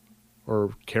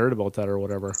cared about that or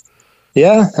whatever.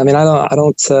 Yeah, I mean, I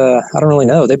don't really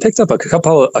know. They picked up a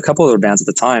couple other bands at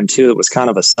the time too. It was kind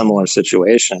of a similar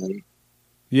situation.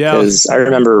 Yeah, because I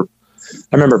remember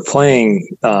playing.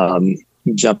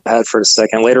 Jump ahead for a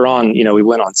second. Later on, we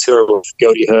went on tour with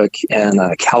Goaty Hook and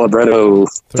Calibretto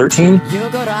 13. You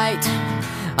go right,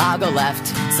 I'll go left.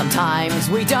 Sometimes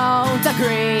we don't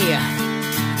agree.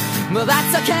 Well,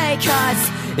 that's okay, 'cause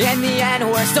in the end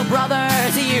we're still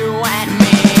brothers, you and me.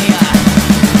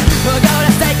 We'll go to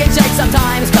Steak and Shake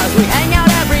sometimes, 'cause we hang out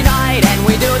every night and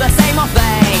we do the same old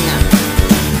thing.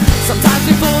 Sometimes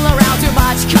we fool around too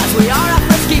much, 'cause we are a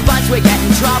frisky bunch. We get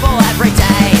in trouble every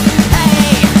day.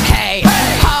 Hey,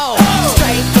 ho,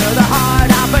 straight through the heart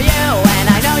out for you, and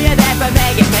I know you're there for me.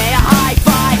 Give me a high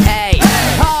five. Hey,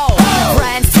 ho,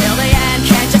 friends till the end.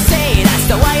 Can't you see that's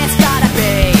the way it's gotta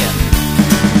be?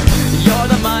 You're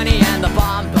the money and the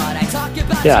bomb, but I talk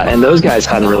about. Yeah, and those guys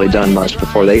hadn't really done much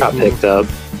before they got picked up.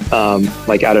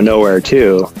 Out of nowhere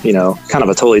too, kind of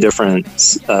a totally different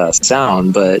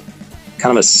sound, but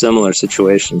kind of a similar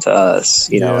situation to us,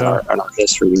 in our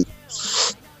history.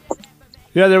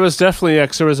 Yeah, there was definitely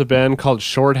there was a band called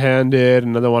Shorthanded,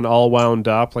 another one All Wound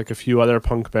Up, a few other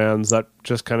punk bands that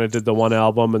just kind of did the one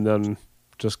album and then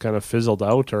just kind of fizzled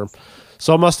out.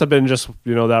 So it must have been just,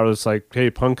 that was hey,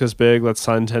 punk is big, let's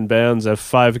sign 10 bands. If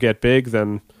 5 get big,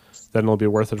 then it'll be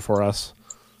worth it for us.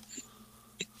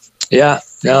 Yeah,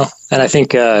 no, and I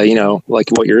think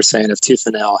what you're saying, if Tooth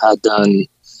and Nail had done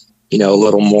a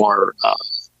little more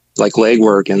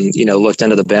legwork and looked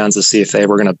into the bands to see if they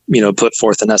were going to put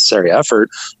forth the necessary effort,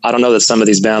 I don't know that some of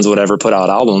these bands would ever put out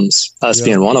albums, us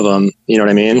being one of them. You know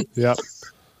what I mean? Yeah.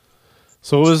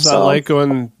 So what was that like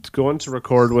going to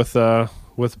record with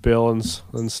Bill and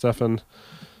Stefan?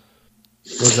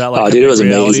 Was that a dude, it was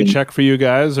reality amazing. check for you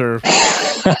guys, or?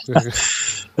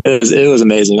 It was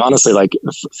amazing. Honestly,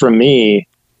 for me,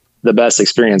 the best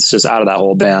experience just out of that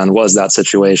whole band was that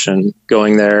situation,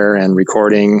 going there and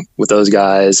recording with those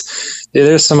guys.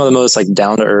 They're some of the most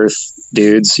down to earth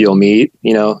dudes you'll meet,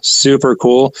 super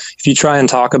cool. If you try and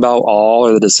talk about All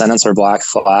or the Descendants or Black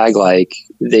Flag,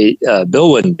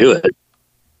 Bill wouldn't do it.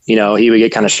 He would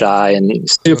get kind of shy and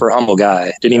super humble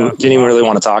guy. Didn't even really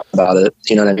want to talk about it.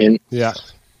 You know what I mean? Yeah.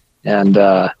 And,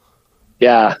 the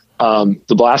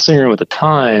blasting room at the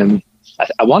time,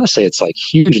 I want to say it's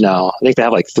huge now. I think they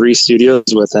have 3 studios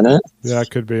within it. Yeah, it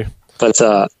could be. But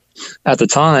at the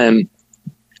time,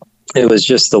 it was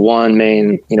just the one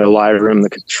main, live room, the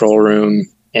control room,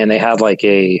 and they had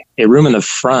a room in the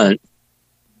front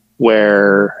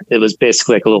where it was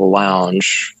basically a little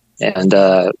lounge. And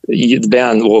the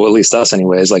band, well, at least us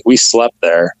anyways, we slept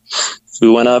there. We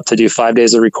went up to do 5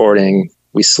 days of recording.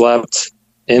 We slept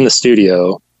in the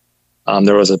studio.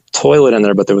 There was a toilet in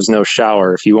there, but there was no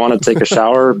shower. If you wanted to take a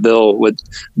shower, Bill would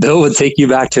take you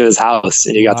back to his house,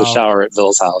 and you got the shower at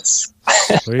Bill's house.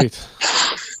 Sweet.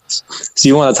 So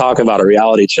you want to talk about a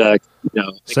reality check? You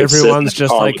know, so everyone's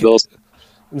just like,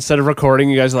 instead of recording,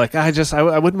 you guys are like,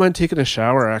 I wouldn't mind taking a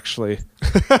shower, actually.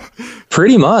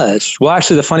 Pretty much. Well,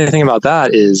 actually, the funny thing about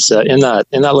that is in that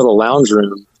little lounge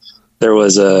room, there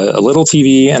was a little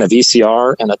TV and a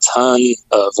VCR and a ton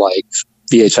of like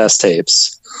VHS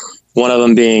tapes. One of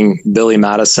them being Billy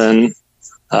Madison,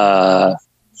 and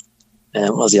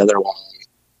what was the other one?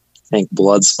 I think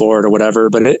Bloodsport or whatever.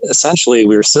 But essentially,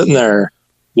 we were sitting there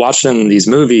watching these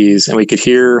movies, and we could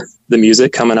hear the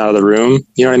music coming out of the room.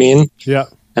 You know what I mean? Yeah.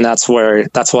 And that's why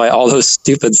all those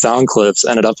stupid sound clips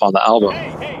ended up on the album.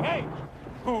 Hey,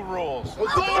 who rules?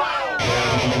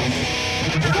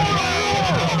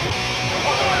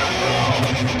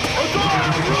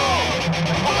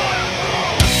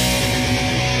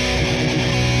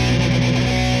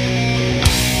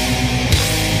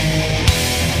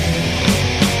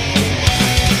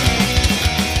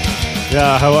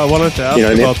 Yeah, I wanted to ask You know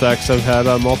what I mean? about that because I've had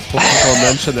multiple people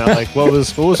mention that. Like, what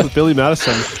was with Billy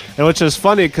Madison? And which is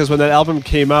funny because when that album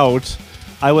came out,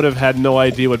 I would have had no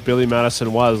idea what Billy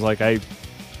Madison was. Like, I,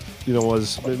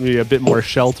 was maybe a bit more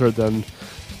sheltered than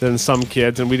some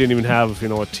kids, and we didn't even have a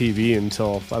TV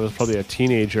until I was probably a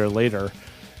teenager later.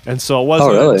 And so it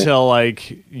wasn't until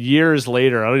like years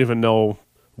later, I don't even know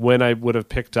when I would have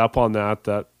picked up on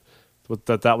that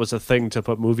was a thing to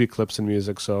put movie clips in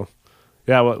music. So.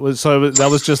 Yeah, that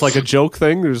was just like a joke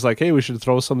thing. It was like, hey, we should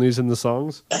throw some of these in the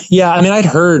songs. Yeah, I mean, I'd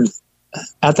heard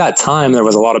at that time there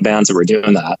was a lot of bands that were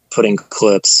doing that, putting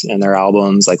clips in their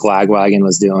albums. Like Lagwagon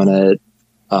was doing it.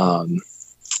 I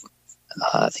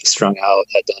think Strung Out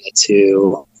had done it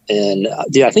too. And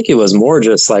I think it was more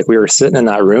just like we were sitting in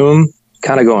that room,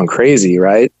 kind of going crazy,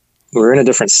 right? We were in a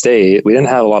different state. We didn't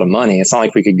have a lot of money. It's not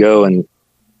like we could go and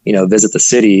visit the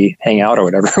city, hang out or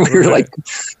whatever. We were like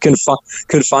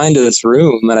confined to this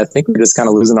room. And I think we were just kind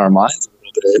of losing our minds a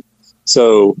little bit.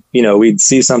 So, we'd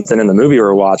see something in the movie we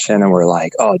were watching and we're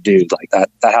like, oh dude, like that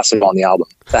has to go on the album.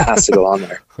 That has to go on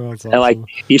there. Awesome. And like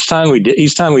each time we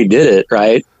did it,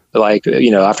 right. Like,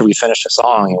 after we finished a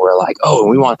song and we're like, oh,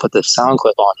 we want to put this sound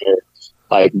clip on here.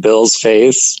 Like Bill's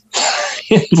face,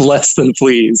 less than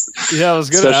pleased. Yeah, I was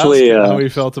going to ask you how you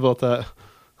felt about that.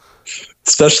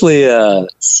 Especially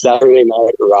Saturday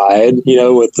Night Ride,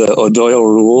 with the O'Doyle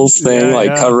Rules thing,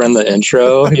 covering the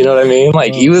intro. You know what I mean?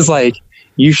 Like he was like,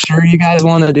 "You sure you guys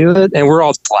want to do it?" And we're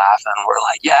all laughing. We're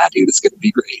like, "Yeah, dude, it's gonna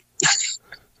be great."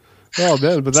 Oh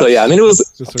man, but so yeah, I mean, it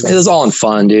was all in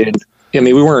fun, dude. I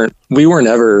mean, we weren't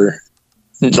ever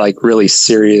like really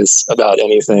serious about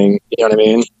anything. You know what I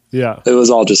mean? Yeah, it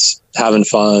was all just having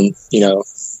fun.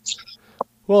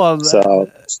 Well,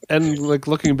 and like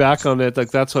looking back on it,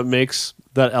 like that's what makes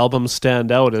that album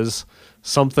stand out is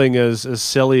something as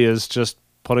silly as just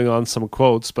putting on some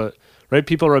quotes, but right,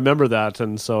 people remember that,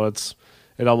 and so it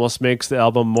almost makes the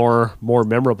album more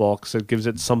memorable because it gives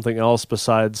it something else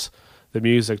besides the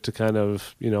music to kind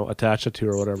of attach it to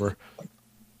or whatever.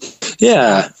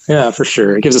 Yeah, for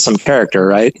sure. It gives it some character,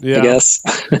 right? Yeah. I guess.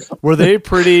 Were they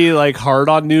pretty like hard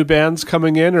on new bands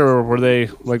coming in, or were they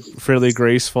like fairly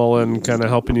graceful and kind of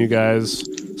helping you guys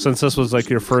since this was like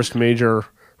your first major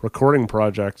recording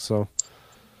project? So,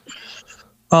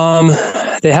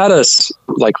 they had us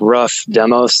like rough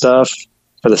demo stuff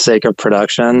for the sake of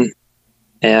production,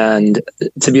 and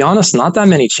to be honest, not that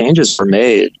many changes were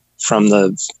made from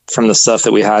the stuff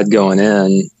that we had going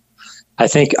in. I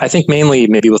think mainly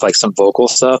maybe with like some vocal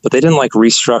stuff, but they didn't like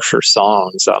restructure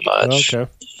songs that much.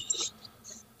 Okay.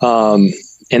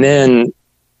 And then,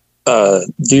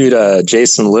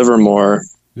 Jason Livermore,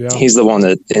 he's the one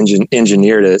that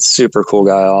engineered it. Super cool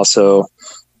guy also.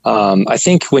 I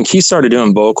think when Keith started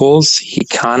doing vocals, he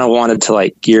kind of wanted to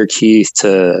like gear Keith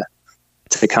to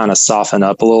kind of soften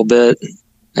up a little bit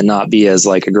and not be as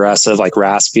like aggressive, like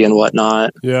raspy and whatnot.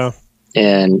 Yeah.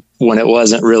 And when it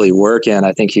wasn't really working,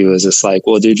 I think he was just like,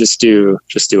 well, dude, just do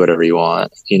whatever you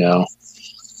want,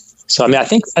 So, I mean, I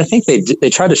think they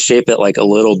tried to shape it like a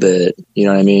little bit, you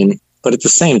know what I mean? But at the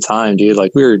same time, dude,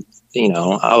 like we were,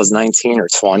 I was 19 or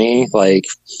 20, like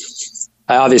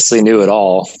I obviously knew it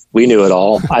all. We knew it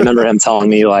all. I remember him telling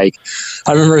me like,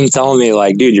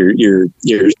 dude,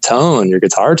 your tone, your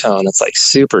guitar tone, it's like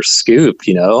super scoop,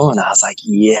 And I was like,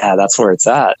 yeah, that's where it's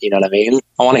at. You know what I mean?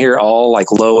 I want to hear all like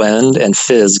low end and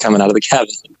fizz coming out of the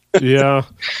cabinet. Yeah.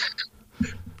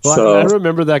 Well, I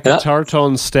remember that guitar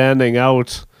tone standing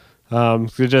out I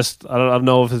don't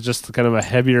know if it's just kind of a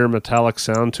heavier metallic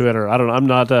sound to it, or I don't know. I'm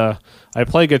not I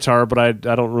play guitar, but I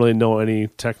don't really know any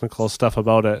technical stuff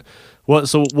about it.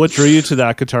 What drew you to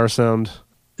that guitar sound?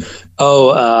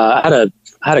 I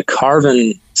had a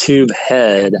Carvin tube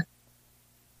head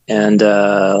and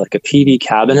like a PD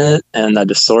cabinet, and that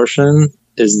distortion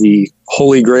is the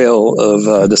holy grail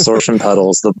of distortion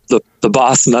pedals. The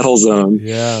Boss Metal Zone.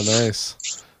 Yeah,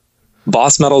 nice.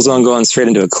 Boss Metal Zone going straight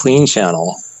into a clean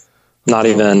channel, not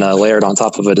even layered on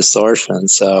top of a distortion.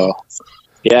 So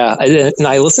yeah,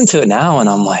 I listen to it now and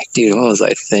I'm like, dude, what was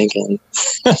I thinking?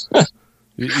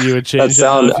 You would change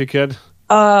that if you could?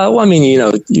 Well, I mean,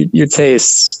 your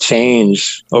tastes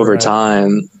change over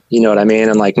time. You know what I mean?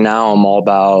 And like now I'm all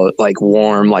about like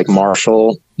warm, like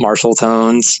Marshall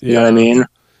tones. You know what I mean?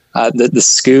 The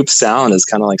scoop sound is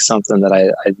kind of like something that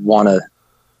I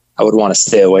would want to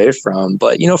stay away from.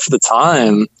 But for the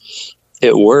time,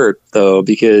 it worked though,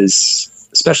 because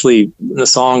especially the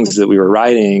songs that we were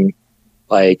writing,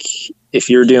 like if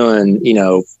you're doing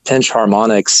pinch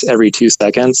harmonics every 2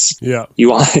 seconds, you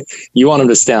want them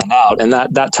to stand out, and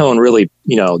that tone really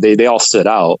they all stood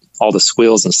out, all the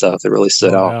squeals and stuff that really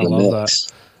stood out in the mix.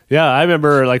 That. Yeah, I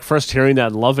remember like first hearing that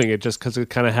and loving it just because it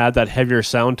kind of had that heavier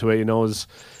sound to it. It was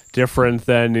different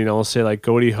than say like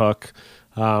Goaty Hook.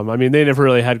 I mean, they never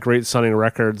really had great sounding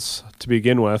records to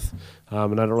begin with,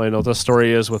 and I don't really know what the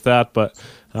story is with that, but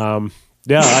I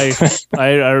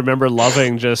remember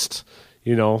loving just.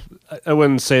 I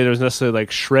wouldn't say there's necessarily like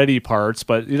shreddy parts,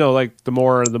 but like the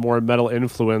more metal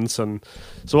influence. And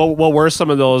so what were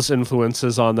some of those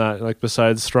influences on that, like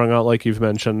besides Strung Out, like you've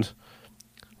mentioned?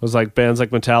 Was like bands like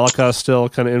Metallica still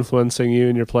kind of influencing you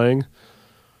in your playing?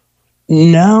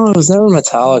 No, it was never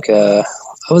Metallica.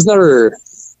 I was never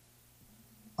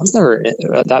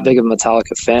that big of a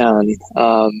Metallica fan.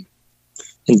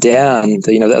 And Dan,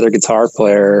 the other guitar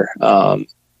player,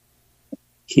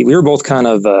 we were both kind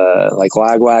of like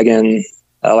Lagwagon,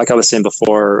 like I was saying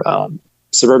before,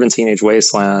 Suburban Teenage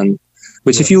Wasteland,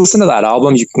 which if you listen to that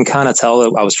album, you can kind of tell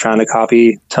that I was trying to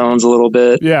copy tones a little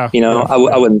bit. Yeah. I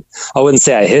wouldn't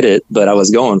say I hit it, but I was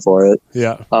going for it.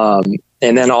 Yeah.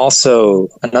 And then also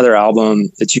another album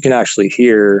that you can actually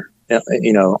hear,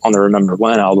 on the Remember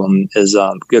When album is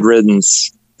Good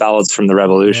Riddance, Ballads from the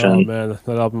Revolution. Oh man,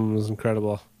 that album was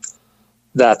incredible.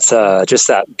 That's just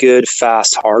that good,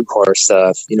 fast, hardcore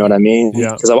stuff. You know what I mean?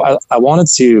 Yeah. Because I wanted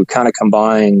to kind of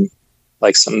combine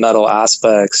like some metal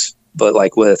aspects, but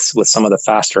like with some of the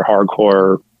faster,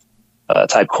 hardcore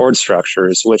type chord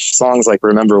structures, which songs like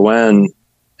Remember When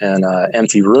and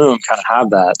Empty Room kind of have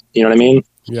that. You know what I mean?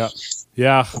 Yeah.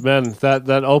 Yeah, man, that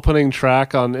opening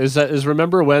track is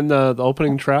Remember When the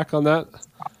opening track on that?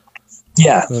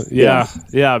 Yeah.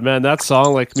 Man, that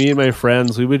song, like me and my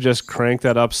friends, we would just crank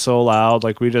that up so loud.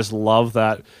 Like we just love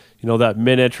that, that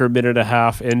minute or minute and a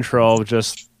half intro of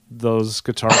just those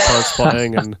guitar parts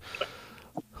playing. And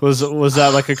was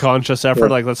that like a conscious effort?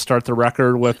 Like, let's start the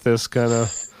record with this kind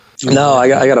of. No, I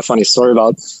got a funny story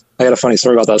about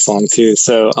that song too.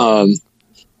 So,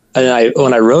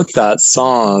 when I wrote that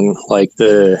song, like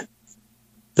the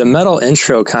metal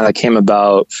intro kind of came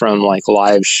about from like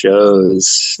live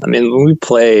shows. I mean, when we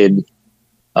played,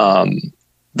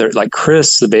 like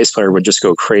Chris, the bass player, would just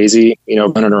go crazy,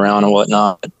 running around and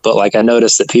whatnot. But like I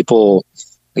noticed that people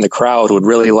in the crowd would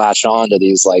really latch on to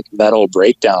these like metal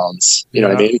breakdowns. You know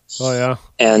what I mean? Oh yeah.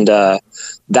 And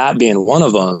that being one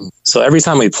of them. So every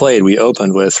time we played, we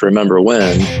opened with Remember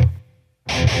When.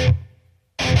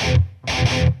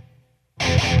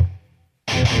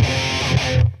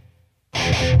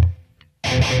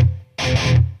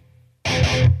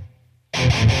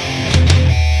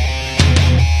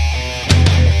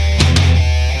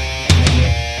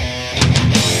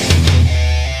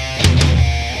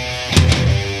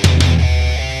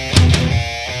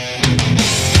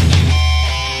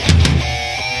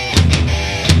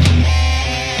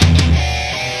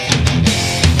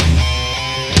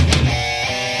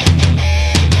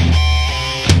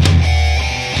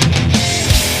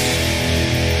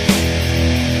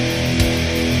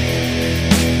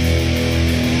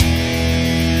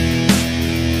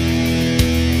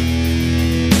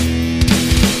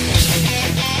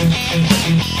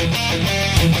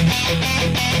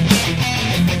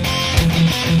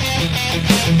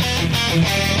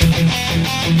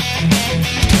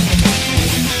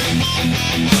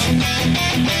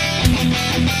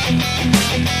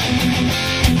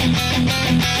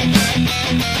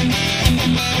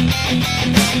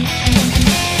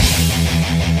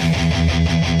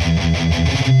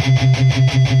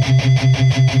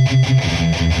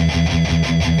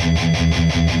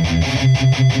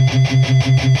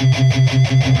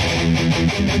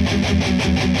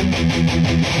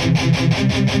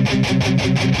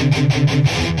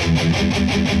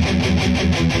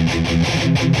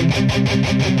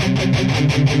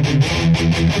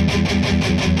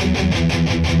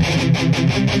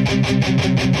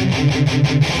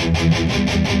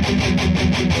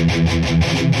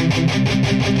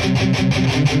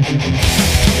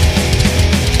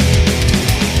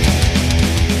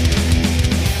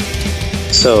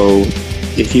 So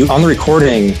if you, on the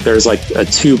recording, there's like a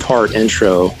 2-part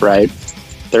intro, right?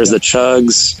 There's the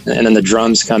chugs, and then the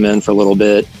drums come in for a little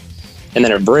bit, and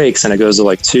then it breaks and it goes to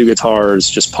like 2 guitars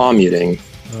just palm muting.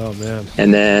 Oh man.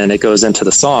 And then it goes into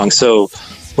the song. So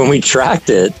when we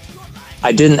tracked it,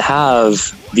 I didn't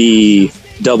have the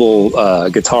double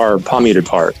guitar palm muted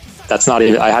part. That's not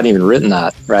even, I hadn't even written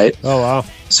that, right? Oh wow.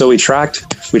 So we tracked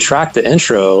the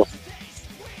intro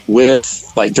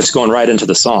with like just going right into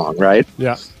the song, right?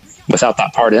 Yeah. Without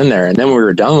that part in there. And then when we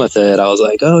were done with it, I was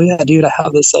like, oh yeah, dude, I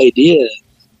have this idea.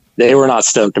 They were not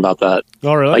stoked about that.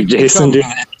 Oh really? Like Jason doing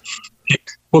it.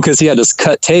 Well, because he had to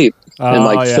cut tape and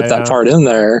like fit that part in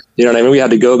there. You know what I mean? We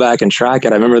had to go back and track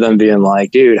it. I remember them being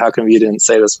like, dude, how come you didn't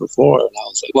say this before? And I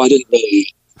was like, well, I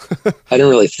didn't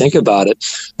really think about it.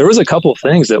 There was a couple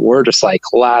things that were just like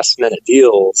last minute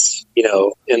deals, you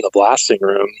know, in the blasting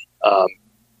room.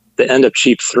 The end of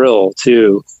Cheap Thrill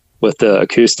too, with the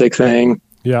acoustic thing.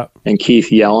 Yeah. And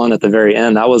Keith yelling at the very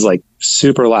end. That was like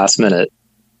super last minute.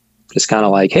 Just kind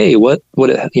of like, hey, what would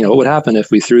happen if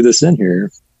we threw this in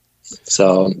here?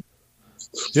 So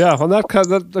yeah, well,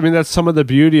 I mean, that's some of the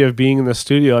beauty of being in the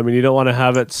studio. I mean, you don't want to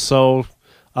have it so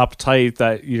uptight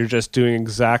that you're just doing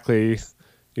exactly,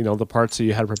 you know, the parts that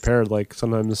you had prepared. Like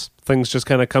sometimes things just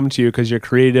kind of come to you because you're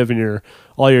creative and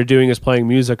all you're doing is playing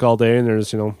music all day, and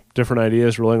there's, you know, different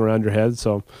ideas rolling around your head.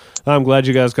 So I'm glad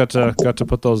you guys got to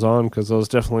put those on, because those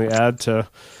definitely add to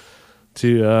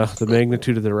the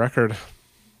magnitude of the record.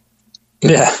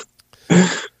 Yeah.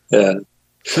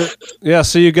 Yeah.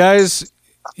 So you guys,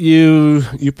 you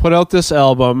put out this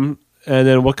album, and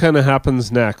then what kind of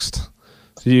happens next?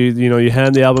 So you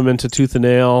hand the album into Tooth and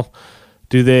Nail.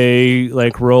 Do they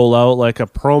like roll out like a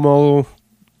promo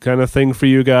kind of thing for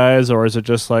you guys, or is it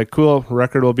just like, cool,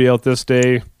 record will be out this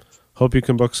day, hope you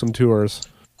can book some tours?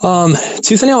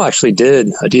 Tooth and Nail actually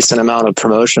did a decent amount of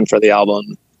promotion for the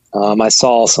album. I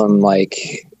saw some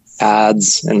like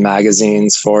ads in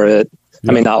magazines for it.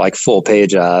 Yeah. I mean, not like full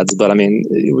page ads, but I mean,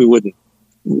 we weren't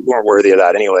worthy of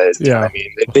that anyways. Yeah. You know what I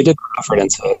mean, they did put effort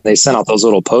into it. They sent out those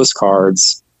little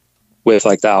postcards with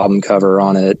like the album cover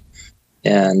on it.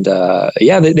 And,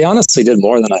 they honestly did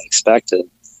more than I expected.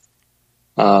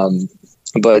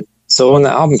 But so when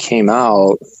the album came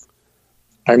out,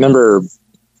 I remember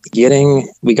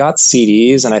we got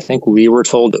CDs, and I think we were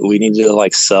told that we needed to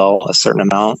like sell a certain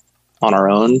amount on our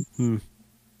own.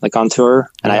 Like on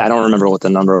tour. And I don't remember what the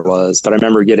number was, but I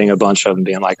remember getting a bunch of them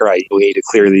being like, all right, we need to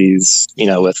clear these, you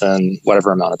know, within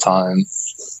whatever amount of time.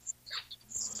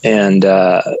 And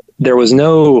there was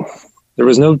no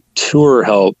tour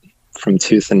help from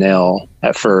Tooth and Nail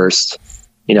at first.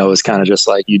 You know, it was kind of just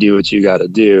like, you do what you got to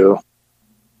do.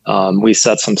 We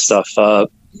set some stuff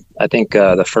up. I think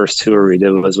the first tour we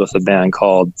did was with a band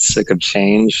called Sick of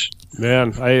Change.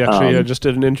 Man, I actually just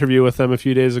did an interview with them a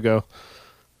few days ago.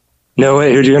 No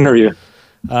way. Who'd you interview?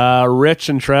 Rich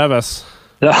and Travis.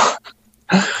 Yeah,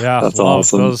 that's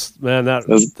awesome.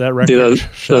 That record. Dude,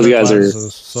 those guys are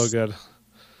so good.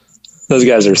 Those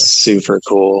guys are super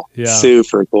cool. Yeah,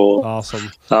 super cool.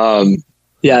 Awesome.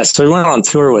 Yeah, so we went on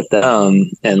tour with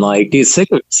them, and like, dude, Sick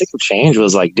of Change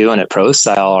was like doing it pro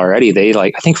style already. They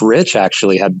like, I think Rich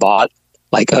actually had bought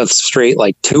like a straight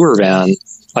like tour van.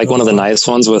 Like one of the nice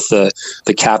ones with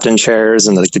the captain chairs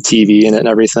and the TV in it and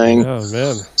everything. Oh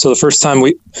man! So the first time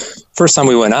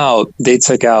we went out, they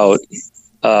took out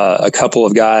a couple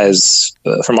of guys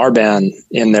from our band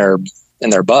in their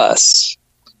bus,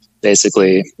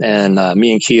 basically, and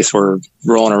me and Keith were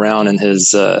rolling around in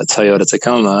his Toyota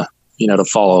Tacoma, you know, to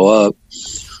follow up.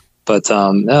 But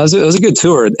it was a good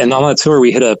tour, and on that tour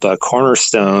we hit up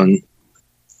Cornerstone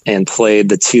and played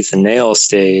the Tooth and Nail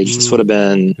stage. This would have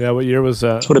been... Yeah, what year was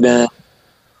that? This would have been... I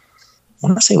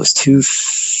want to say it was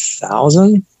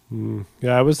 2000?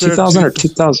 Yeah, I was there... 2000 or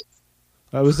 2000.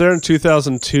 I was there in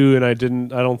 2002, and I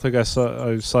don't think I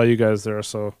saw you guys there,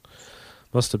 so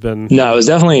must have been... No, it was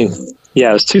definitely... Yeah,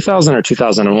 it was 2000 or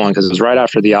 2001, because it was right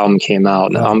after the album came out,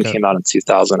 and the album came out in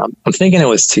 2000. I'm thinking it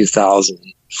was 2000.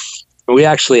 We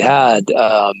actually had...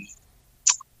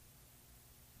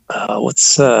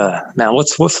 what's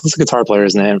the guitar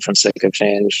player's name from Sick of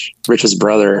Change? Rich's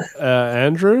brother.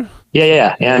 Andrew?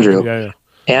 Yeah, Andrew. Yeah.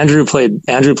 Andrew played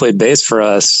bass for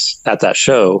us at that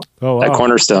show at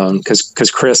Cornerstone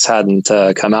because Chris hadn't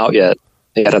come out yet.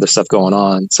 He had other stuff going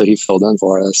on, so he filled in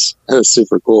for us. It was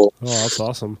super cool. Oh, that's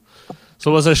awesome.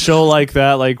 So was a show like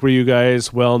that, like, were you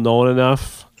guys well known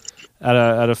enough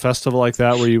at a festival like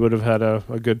that where you would have had a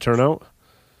good turnout?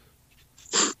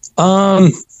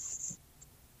 There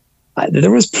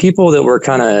was people that were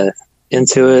kind of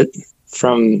into it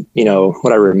from,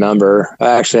 what I remember. I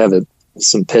actually have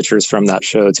some pictures from that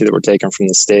show too that were taken from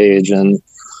the stage. And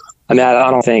I mean,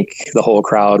 I don't think the whole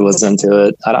crowd was into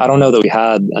it. I don't know that we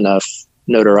had enough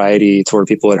notoriety to where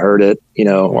people had heard it,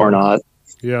 or not.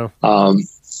 Yeah.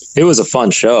 It was a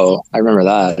fun show. I remember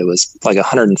that. It was like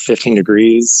 115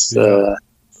 degrees.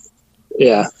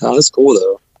 Yeah, that was cool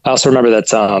though. I also remember that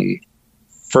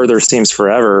Further Seems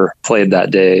Forever played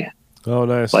that day. Oh,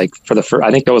 nice. Like for the first,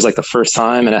 I think that was like the first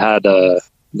time, and it had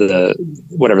the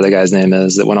whatever the guy's name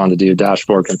is that went on to do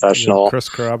Dashboard Confessional. Yeah, Chris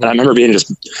Carrabba. And I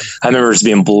remember just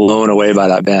being blown away by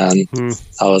that band.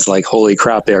 I was like, holy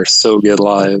crap, they are so good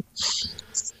live.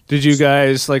 Did you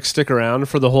guys like stick around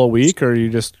for the whole week, or you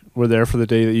just were there for the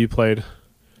day that you played?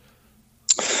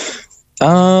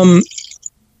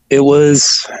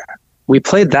 We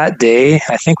played that day.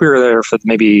 I think we were there for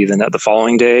maybe the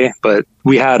following day, but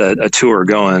we had a tour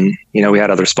going. We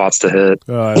had other spots to hit.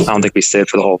 I don't think we stayed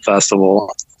for the whole festival.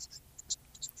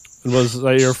 Was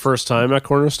that your first time at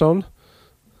Cornerstone?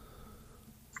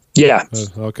 Yeah.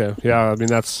 Okay. Yeah. I mean,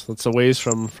 that's a ways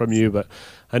from you, but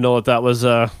I know that was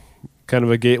kind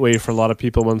of a gateway for a lot of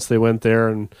people once they went there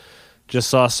and just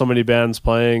saw so many bands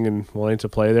playing and wanting to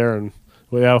play there. And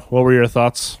well, yeah, what were your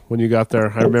thoughts when you got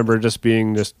there? I remember just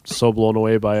being just so blown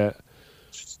away by it.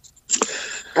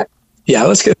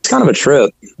 Yeah, it's kind of a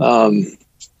trip.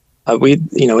 We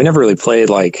never really played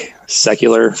like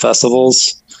secular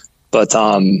festivals, but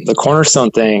the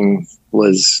Cornerstone thing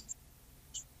was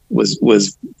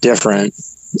different.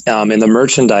 In the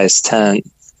merchandise tent,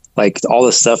 like all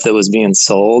the stuff that was being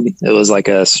sold, it was like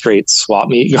a straight swap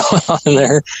meet going on in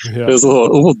there. Yeah. It was a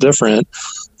little different.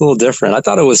 I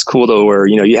thought it was cool though, where,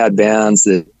 you had bands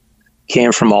that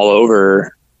came from all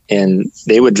over and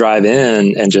they would drive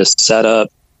in and just set up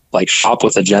like shop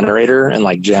with a generator and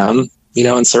like jam,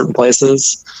 in certain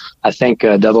places. I think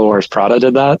Devil Wears Prada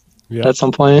did that at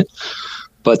some point,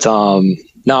 but no,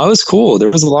 it was cool. There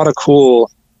was a lot of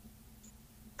cool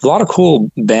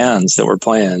bands that were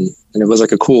playing, and it was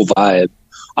like a cool vibe.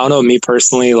 I don't know, me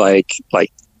personally, like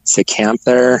to camp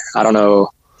there, I don't know.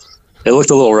 It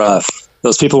looked a little rough.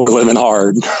 Those people were living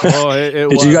hard. Oh, it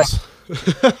was. You guys,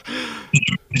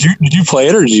 did you play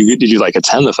it, or did you like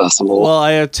attend the festival? Well,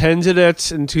 I attended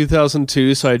it in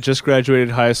 2002, so I just graduated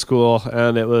high school,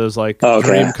 and it was like a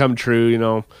dream come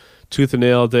true, tooth and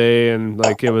nail day, and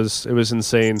like it was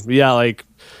insane. But yeah, like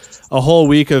a whole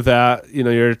week of that,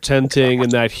 you're tenting in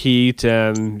that heat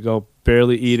and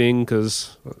barely eating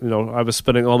because I was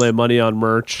spending all my money on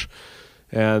merch.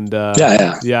 And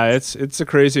it's a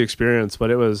crazy experience,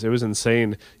 but it was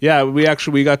insane. Yeah, we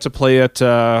got to play it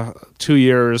 2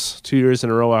 years in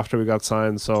a row after we got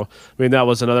signed. So I mean, that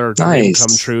was another dream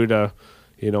come true to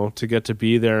to get to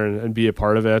be there and be a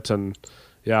part of it. And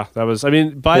yeah, that was, I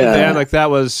mean, by then, like that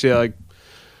was like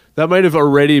that might have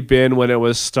already been when it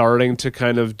was starting to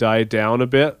kind of die down a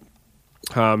bit.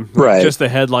 Right. Just the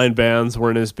headline bands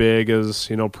weren't as big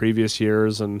as previous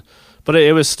years, but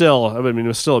it was still, I mean, it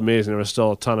was still amazing. There was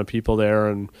still a ton of people there,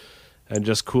 and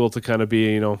just cool to kind of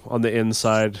be, on the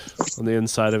inside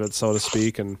of it, so to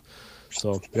speak. And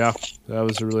so, yeah, that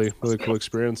was a really, really cool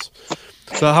experience.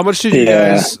 So how much did you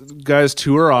guys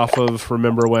tour off of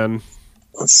Remember When?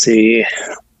 Let's see.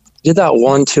 Did that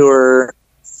one tour,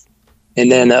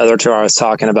 and then the other tour I was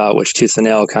talking about, which Tooth and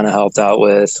Nail kind of helped out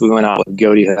with. We went out with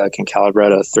Goaty Hook and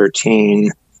Calibretto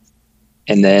 13.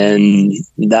 And then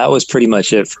that was pretty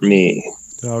much it for me.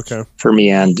 Okay. For me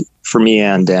and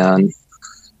Dan.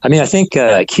 I mean, I think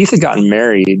Keith had gotten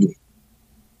married,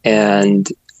 and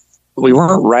we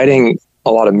weren't writing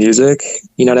a lot of music.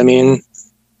 You know what I mean?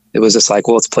 It was just like,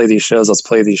 well, let's play these shows.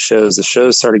 The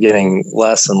shows started getting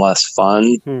less and less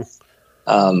fun.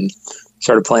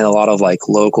 Started playing a lot of like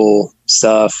local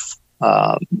stuff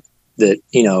that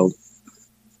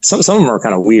some of them were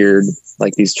kind of weird,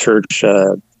 like these church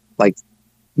like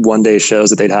one-day shows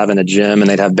that they'd have in a gym, and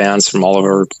they'd have bands from all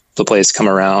over the place come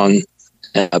around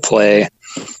and play.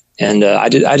 And I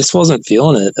just wasn't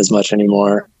feeling it as much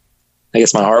anymore. I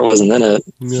guess my heart wasn't in it.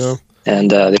 Yeah.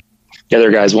 And the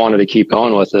other guys wanted to keep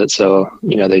going with it, so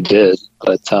they did.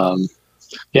 But not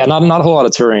a whole lot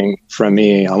of touring from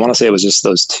me. I want to say it was just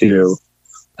those two.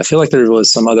 I feel like there was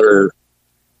some other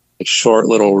like short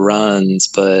little runs,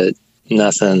 but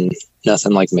nothing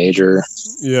like major.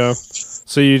 Yeah.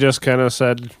 So you just kind of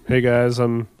said, "Hey guys,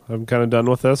 I'm kind of done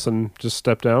with this," and just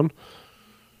stepped down.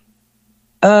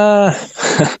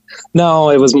 No,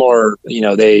 it was more,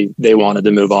 they wanted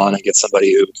to move on and get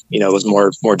somebody who, was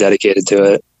more dedicated to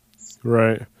it.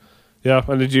 Right. Yeah.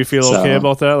 And did you feel okay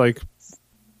about that? Like,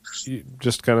 you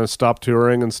just kind of stopped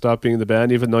touring and stopped being the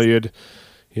band, even though you'd,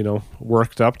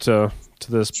 worked up to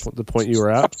the point you were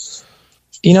at?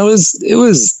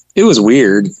 It was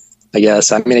weird, I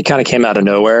guess. I mean, it kind of came out of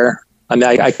nowhere. I mean,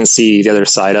 I can see the other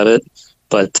side of it,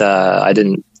 but I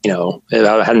didn't,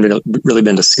 it hadn't really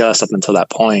been discussed up until that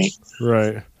point.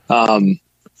 Right.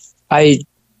 As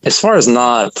far as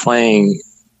not playing,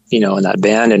 in that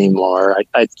band anymore,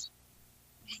 I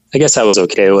guess I was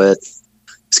okay with.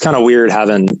 It's kind of weird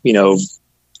having,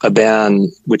 a band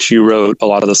which you wrote a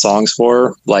lot of the songs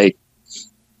for, like,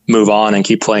 move on and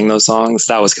keep playing those songs.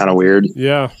 That was kind of weird.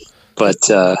 Yeah. But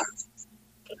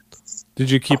did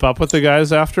you keep up with the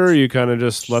guys after, or you kind of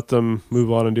just let them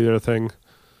move on and do their thing?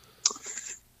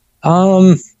 For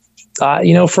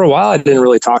a while I didn't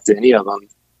really talk to any of them.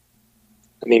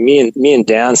 I mean, me and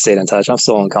Dan stayed in touch. I'm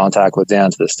still in contact with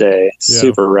Dan to this day. Yeah.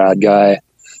 Super rad guy.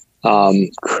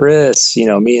 Chris,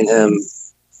 me and him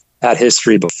had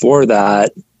history before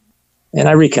that, and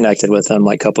I reconnected with him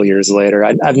like a couple years later.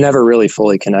 I've never really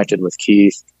fully connected with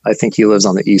Keith. I think he lives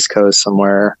on the East Coast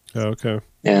somewhere. Oh, okay.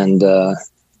 And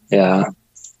yeah,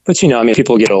 but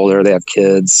people get older, they have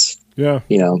kids. Yeah.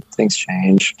 Things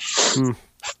change.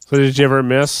 So did you ever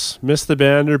miss the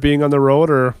band or being on the road,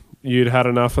 or you'd had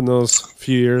enough in those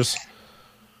few years?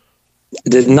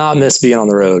 Did not miss being on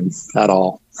the road at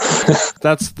all.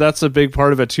 That's a big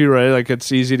part of it too, right? Like,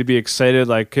 it's easy to be excited,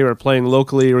 like, okay, we're playing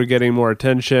locally, we're getting more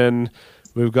attention,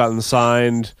 we've gotten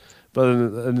signed, but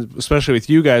especially with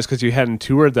you guys, because you hadn't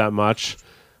toured that much,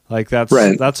 like,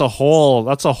 that's a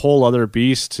whole other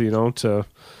beast, to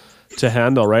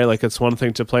handle, right? Like, it's one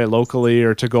thing to play locally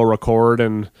or to go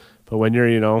record, but when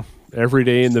you're every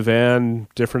day in the van,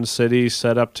 different cities,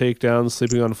 set up takedowns,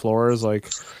 sleeping on floors, like,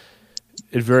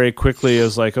 it very quickly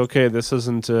is like, okay, this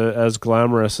isn't as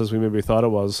glamorous as we maybe thought it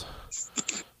was.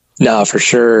 No, for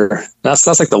sure. That's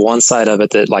like the one side of it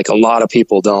that, like, a lot of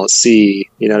people don't see.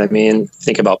 You know what I mean?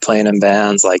 Think about playing in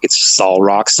bands, like, it's just all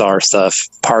rock star stuff,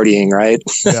 partying, right?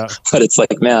 Yeah. But it's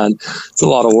like, man, it's a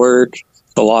lot of work,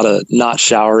 a lot of not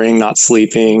showering, not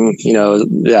sleeping.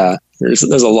 Yeah, there's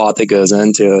a lot that goes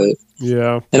into it.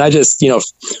 Yeah. And I just,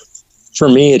 for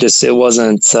me, it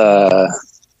wasn't.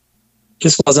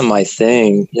 Just wasn't my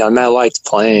thing. I mean, I liked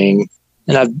playing,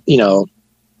 and I've,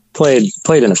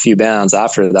 played in a few bands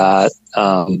after that.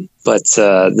 But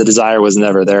the desire was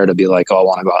never there to be like, oh, I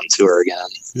want to go out and tour again.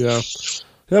 Yeah.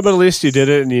 Yeah. But at least you did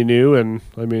it and you knew. And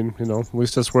I mean, at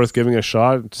least it's worth giving a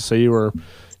shot to say you were,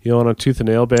 in a tooth and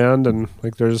nail band. And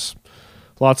like, there's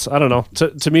lots, I don't know,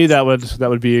 to me, that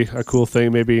would be a cool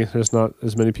thing. Maybe there's not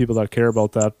as many people that care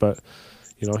about that, but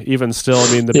even still,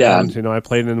 I mean, the band, I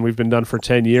played in, we've been done for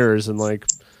 10 years, and like,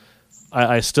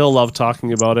 I still love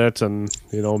talking about it and,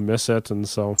 miss it. And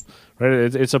so, right,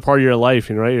 it's a part of your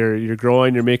life, right? You're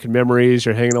growing, you're making memories,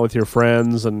 you're hanging out with your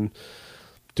friends and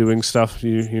doing stuff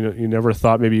you never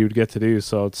thought maybe you'd get to do.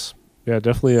 So it's,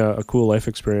 definitely a cool life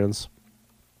experience.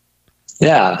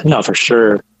 Yeah, no, for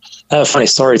sure. I have a funny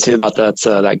story too about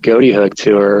that Goaty Hook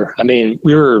tour. I mean,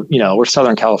 we're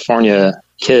Southern California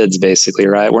kids, basically,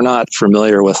 right? We're not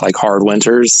familiar with like hard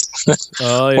winters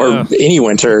or any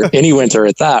winter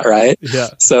at that, right? Yeah.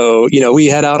 So, we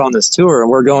head out on this tour and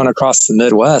we're going across the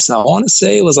Midwest. And I want to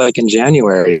say it was like in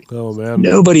January. Oh man.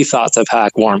 Nobody thought to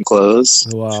pack warm clothes.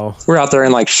 Wow. We're out there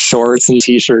in like shorts and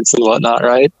t-shirts and whatnot,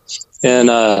 right? And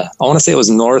I want to say it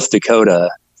was North Dakota,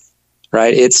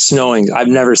 right? It's snowing. I've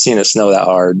never seen it snow that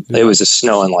hard. Yeah. It was just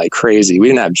snowing like crazy. We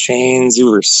didn't have chains. We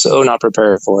were so not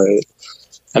prepared for it.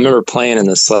 I remember playing in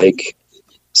this like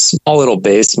small little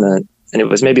basement, and it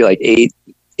was maybe like eight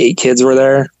kids were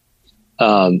there.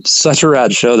 Such a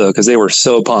rad show though, because they were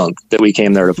so pumped that we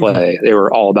came there to play. They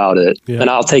were all about it, and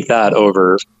I'll take that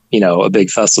over a big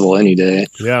festival any day.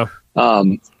 Yeah.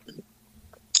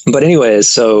 But anyways,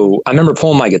 so I remember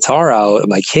pulling my guitar out of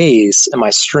my case, and my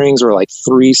strings were like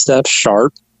 3 steps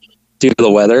sharp due to the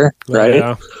weather, right?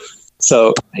 Yeah.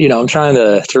 So, I'm trying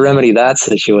to remedy that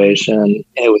situation. And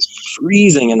it was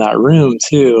freezing in that room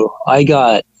too. I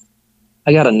got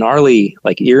a gnarly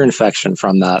like ear infection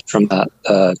from that,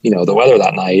 the weather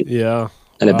that night. Yeah.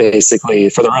 And it basically,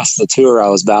 for the rest of the tour, I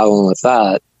was battling with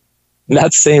that. And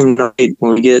that same night,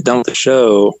 when we get done with the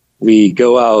show, we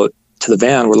go out to the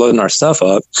van, we're loading our stuff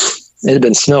up. It had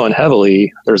been snowing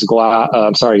heavily. There's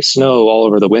snow all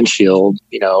over the windshield.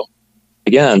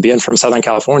 Again, being from Southern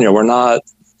California, we're not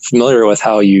familiar with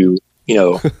how you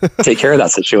take care of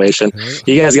that situation.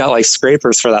 You guys got like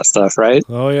scrapers for that stuff, right?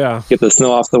 Oh yeah. Get the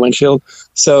snow off the windshield.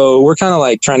 So we're kind of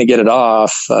like trying to get it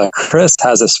off. Chris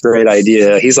has this great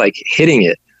idea. He's like hitting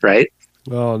it, right?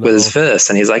 Oh, no. With his fist.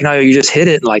 And he's like, no, you just hit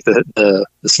it and like the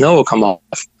snow will come off.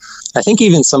 I think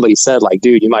even somebody said like,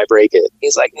 dude, you might break it.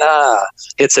 He's like, nah,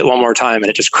 hits it one more time and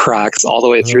it just cracks all the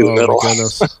way through the middle.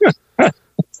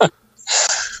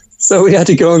 So we had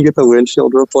to go and get the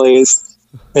windshield replaced.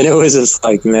 And it was just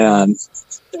like, man,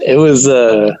 it was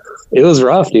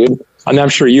rough, dude. I mean, I'm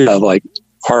sure you have like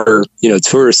harder,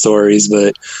 tour stories,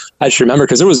 but I just remember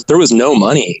because there was no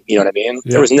money. You know what I mean?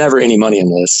 Yeah. There was never any money in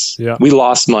this. Yeah. We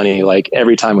lost money like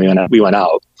every time we went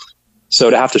out. So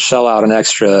to have to shell out an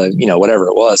extra, whatever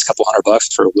it was, a couple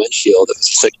 $100 for a windshield, it was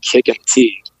just a kick in the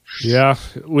teeth. Yeah,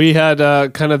 we had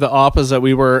kind of the opposite.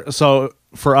 So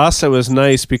for us, it was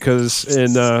nice because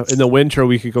in the winter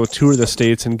we could go tour the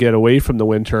States and get away from the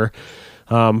winter.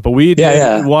 But we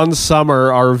did one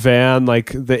summer, our van,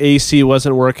 like the AC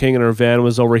wasn't working and our van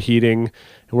was overheating.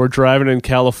 And we're driving in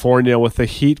California with the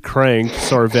heat cranked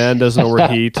so our van doesn't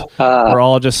overheat. We're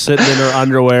all just sitting in our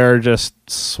underwear, just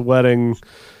sweating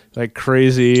like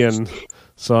crazy. And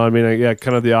so, I mean, yeah,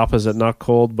 kind of the opposite, not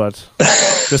cold, but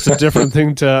just a different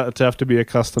thing to have to be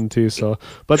accustomed to. So,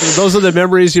 but those are the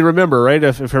memories you remember, right?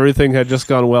 If everything had just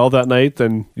gone well that night,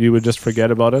 then you would just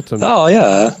forget about it. And, oh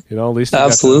yeah, at least you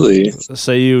absolutely. got to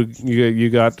say you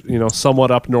got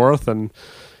somewhat up north and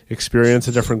experience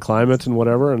a different climate and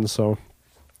whatever. And so,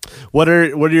 what are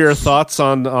your thoughts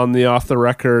on the Off the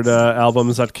Record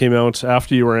albums that came out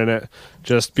after you were in it?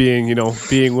 Just being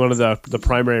one of the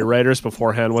primary writers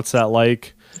beforehand, what's that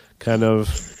like? Kind of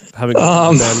having a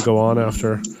band go on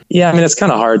after. Yeah, I mean, it's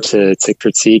kind of hard to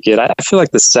critique it. I feel like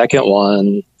the second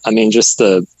one, I mean, just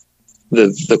the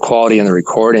quality in the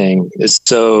recording is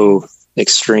so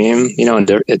extreme, and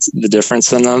it's the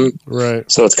difference in them. Right.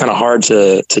 So it's kind of hard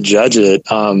to judge it.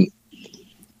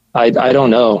 I don't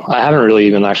know. I haven't really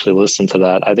even actually listened to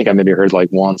that. I think I maybe heard like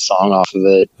one song off of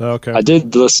it. Okay. I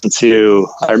did listen to,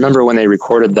 I remember when they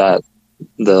recorded the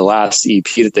last EP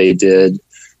that they did,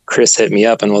 Chris hit me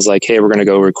up and was like, hey, we're going to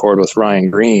go record with Ryan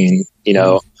Green,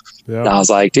 Yeah. And I was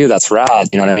like, dude, that's rad.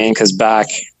 You know what I mean? Because back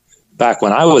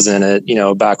when I was in it,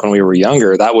 back when we were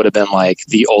younger, that would have been like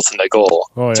the ultimate goal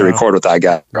to record with that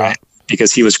guy, right?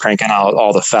 Because he was cranking out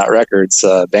all the Fat Records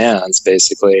bands,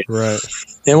 basically. Right.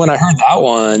 And when I heard that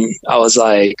one, I was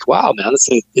like, wow, man,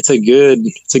 it's a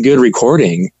good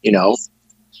recording,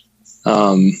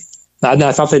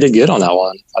 I thought they did good on that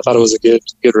one. I thought it was a good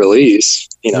release,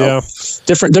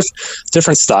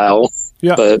 different style,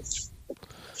 but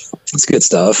it's good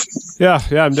stuff. Yeah.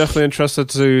 I'm definitely interested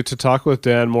to talk with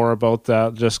Dan more about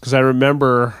that, just because I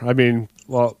remember, I mean,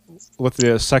 well, with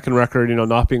the second record,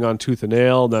 not being on Tooth and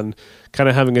Nail, then kind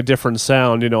of having a different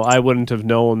sound, I wouldn't have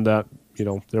known that,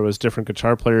 there was different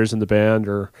guitar players in the band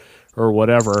or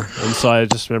whatever. And so I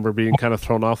just remember being kind of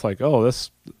thrown off like, oh, this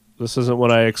isn't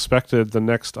what I expected the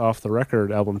next Off the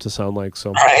Record album to sound like.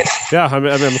 So yeah, I'm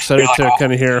excited to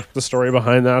kind of hear the story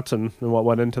behind that and what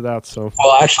went into that. So,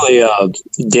 well, actually,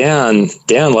 Dan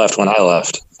left when I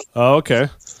left. Oh, okay.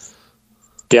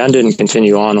 Dan didn't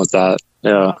continue on with that.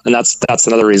 Yeah, and that's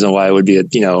another reason why it would be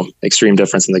a extreme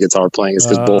difference in the guitar playing is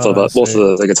because both of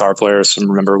the guitar players from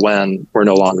Remember When were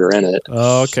no longer in it.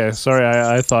 Oh, okay. Sorry,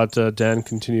 I thought Dan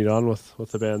continued on with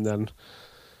the band then.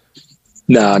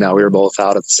 No, we were both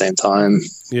out at the same time.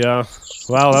 Yeah.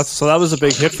 Wow, that was a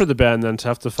big hit for the band then, to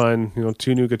have to find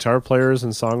two new guitar players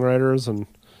and songwriters and.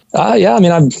 Yeah, I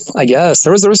mean, I guess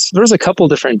there was a couple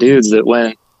different dudes that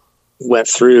went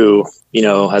through,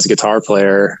 as a guitar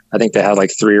player. I think they had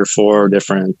like 3 or 4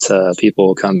 different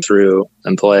people come through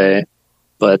and play.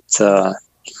 But, I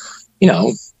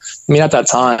mean, at that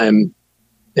time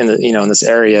in this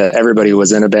area, everybody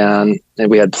was in a band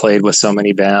and we had played with so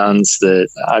many bands that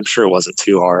I'm sure it wasn't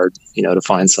too hard, to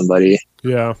find somebody.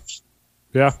 Yeah.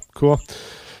 Yeah. Cool.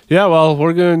 Yeah. Well,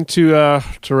 we're going to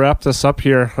wrap this up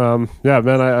here. Yeah,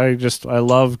 man, I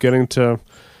love getting to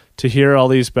hear all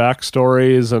these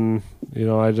backstories and,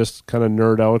 I just kind of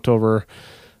nerd out over,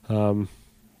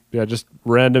 just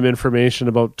random information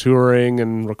about touring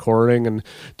and recording. And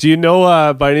do you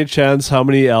know, by any chance, how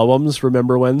many albums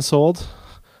Remember When sold?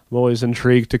 I'm always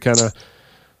intrigued to kind of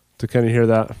hear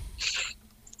that.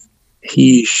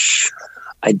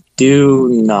 I do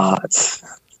not.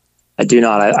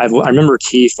 I remember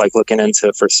Keith like looking into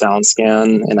it for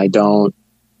SoundScan, and I don't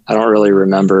really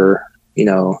remember,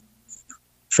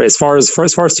 as far as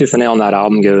Tooth and Nail on that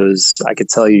album goes, I could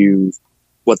tell you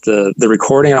what the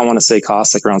recording, I want to say,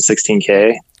 cost like around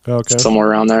 $16K, okay, somewhere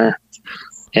around there.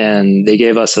 And they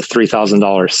gave us a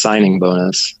 $3,000 signing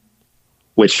bonus,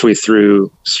 which we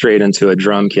threw straight into a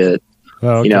drum kit. Oh,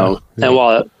 okay. You know, Yeah. and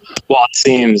while it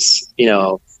seems, you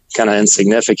know, kind of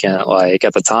insignificant, like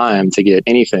at the time to get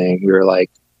anything, we were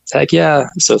like, heck yeah.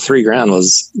 So $3,000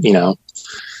 was, you know,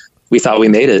 we thought we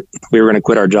made it. We were going to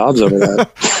quit our jobs over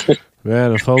that.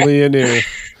 Man, if only you knew.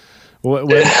 When,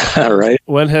 Right.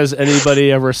 when has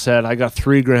anybody ever said, "I got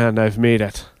 $3,000, I've made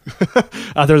it"?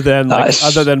 other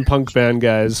than punk band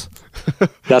guys.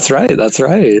 That's right. That's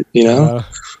right. You know,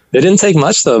 it didn't take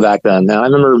much though back then. Man, I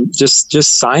remember just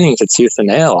signing to Tooth and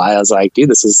Nail. I was like, dude,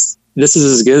 this is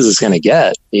as good as it's going to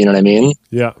get. You know what I mean?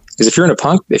 Yeah. Because if you're in a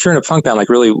punk band, like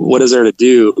really, what is there to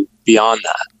do beyond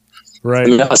that? Right. I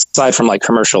mean, aside from like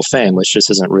commercial fame, which just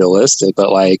isn't realistic,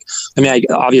 but like, I mean,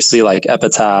 obviously like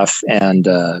Epitaph and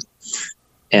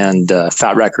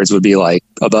Fat Records would be like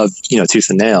above, you know,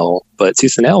 Tooth and Nail, but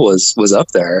Tooth and Nail was up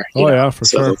there. Oh yeah, for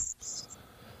sure.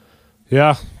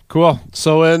 Yeah, cool.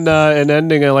 So in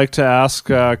ending, I like to ask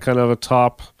kind of a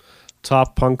top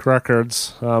punk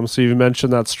records. So you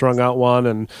mentioned that Strung Out one,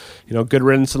 and you know, Good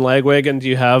Riddance and Lagwagon. Do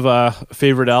you have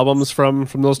favorite albums from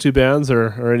those two bands,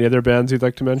 or any other bands you'd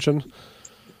like to mention?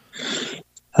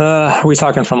 Are we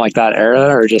talking from like that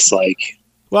era, or just like?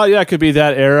 Well, yeah, it could be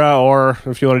that era, or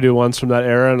if you want to do ones from that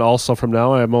era and also from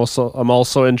now. I'm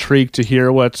also intrigued to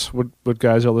hear what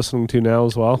guys are listening to now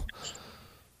as well.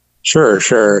 Sure.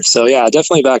 So yeah,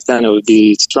 definitely back then it would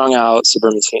be Strung Out,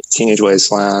 Suburban Teenage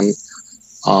Wasteland.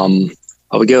 I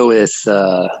would go with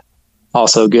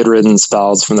also Good Riddance,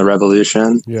 Bells from the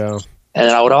Revolution. Yeah.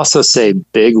 And I would also say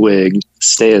Bigwig,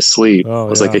 Stay Asleep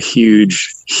was like a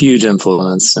huge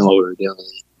influence in what we were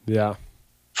doing. Yeah.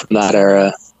 From that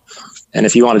era. And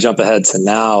if you want to jump ahead to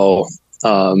now,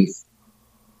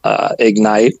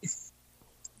 Ignite,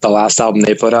 the last album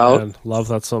they put out. Man, love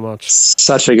that so much.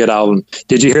 Such a good album.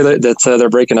 Did you hear that they're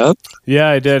breaking up? Yeah,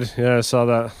 I did. Yeah, I saw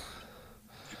that.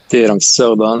 Dude, I'm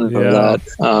so bummed about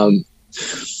that.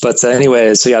 But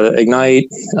anyways, so yeah, the Ignite,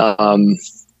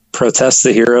 Protest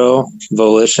the Hero,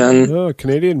 Volition. Oh,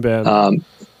 Canadian band.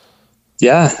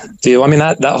 Yeah, dude. I mean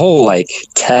that whole like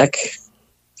tech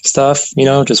stuff, you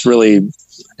know, just really,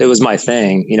 it was my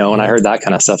thing. You know, when I heard that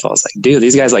kind of stuff, I was like, dude,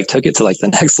 these guys like took it to like the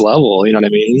next level. You know what I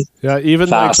mean? Yeah, even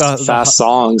fast, like fast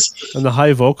songs and the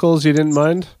high vocals. You didn't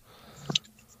mind?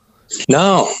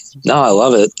 No, I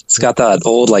love it. It's got that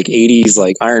old like '80s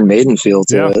like Iron Maiden feel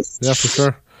to it. Yeah, for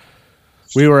sure.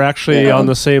 We were actually on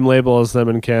the same label as them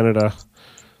in Canada.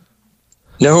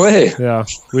 No way. Yeah,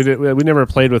 we never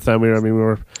played with them. We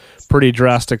were pretty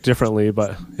drastic differently,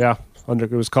 but yeah,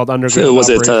 it was called Underground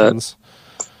Operations.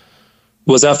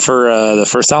 Was that for the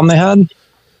first album they had?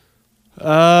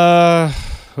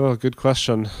 Good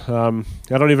question. I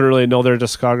don't even really know their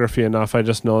discography enough. I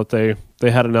just know that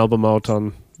they had an album out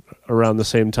on around the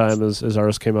same time as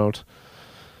ours came out.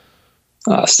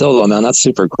 Still though, man, that's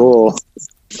super cool.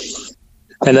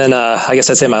 And then I guess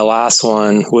I'd say my last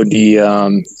one would be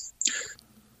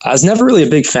I was never really a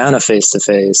big fan of Face to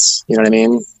Face, you know what I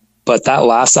mean? But that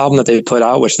last album that they put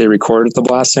out, which they recorded at the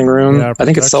Blasting Room, I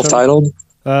think it's self-titled.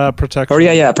 Protection. Oh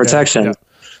yeah, Protection. Yeah.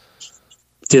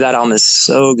 Dude, that album is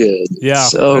so good. Yeah,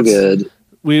 so good.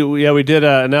 We did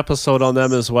an episode on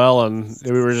them as well, and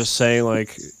we were just saying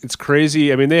like it's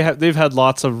crazy. I mean, they've had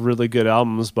lots of really good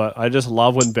albums, but I just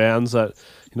love when bands that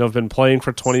have been playing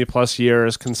for 20 plus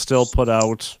years can still put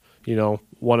out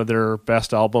one of their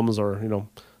best albums, or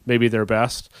maybe their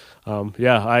best.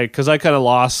 Because I kind of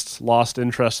lost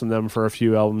interest in them for a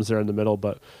few albums there in the middle,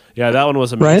 but yeah, that one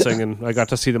was amazing, right? And I got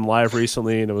to see them live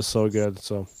recently, and it was so good.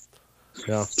 So.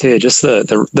 Yeah, dude, just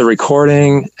the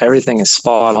recording, everything is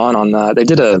spot on that. They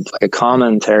did a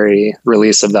commentary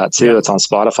release of that too. Yeah. It's on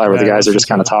Spotify where the guys are just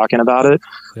kind of talking about it,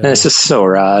 and it's just so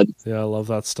rad. Yeah, I love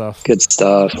that stuff. Good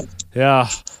stuff. Yeah,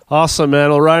 awesome,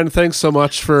 man. Well, Ryan, thanks so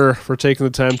much for taking the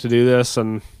time to do this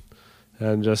and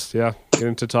just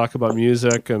getting to talk about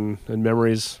music and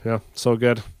memories. Yeah, so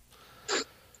good.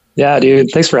 Yeah, dude,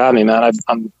 thanks for having me, man.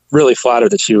 I'm really flattered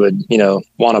that you would,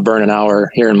 want to burn an hour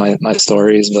hearing my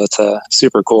stories, but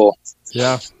super cool.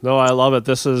 Yeah, no, I love it.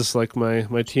 This is like my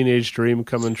teenage dream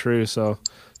coming true. So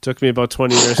it took me about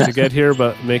 20 years to get here,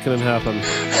 but making it happen.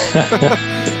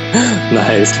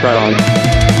 Nice. Right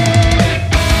on.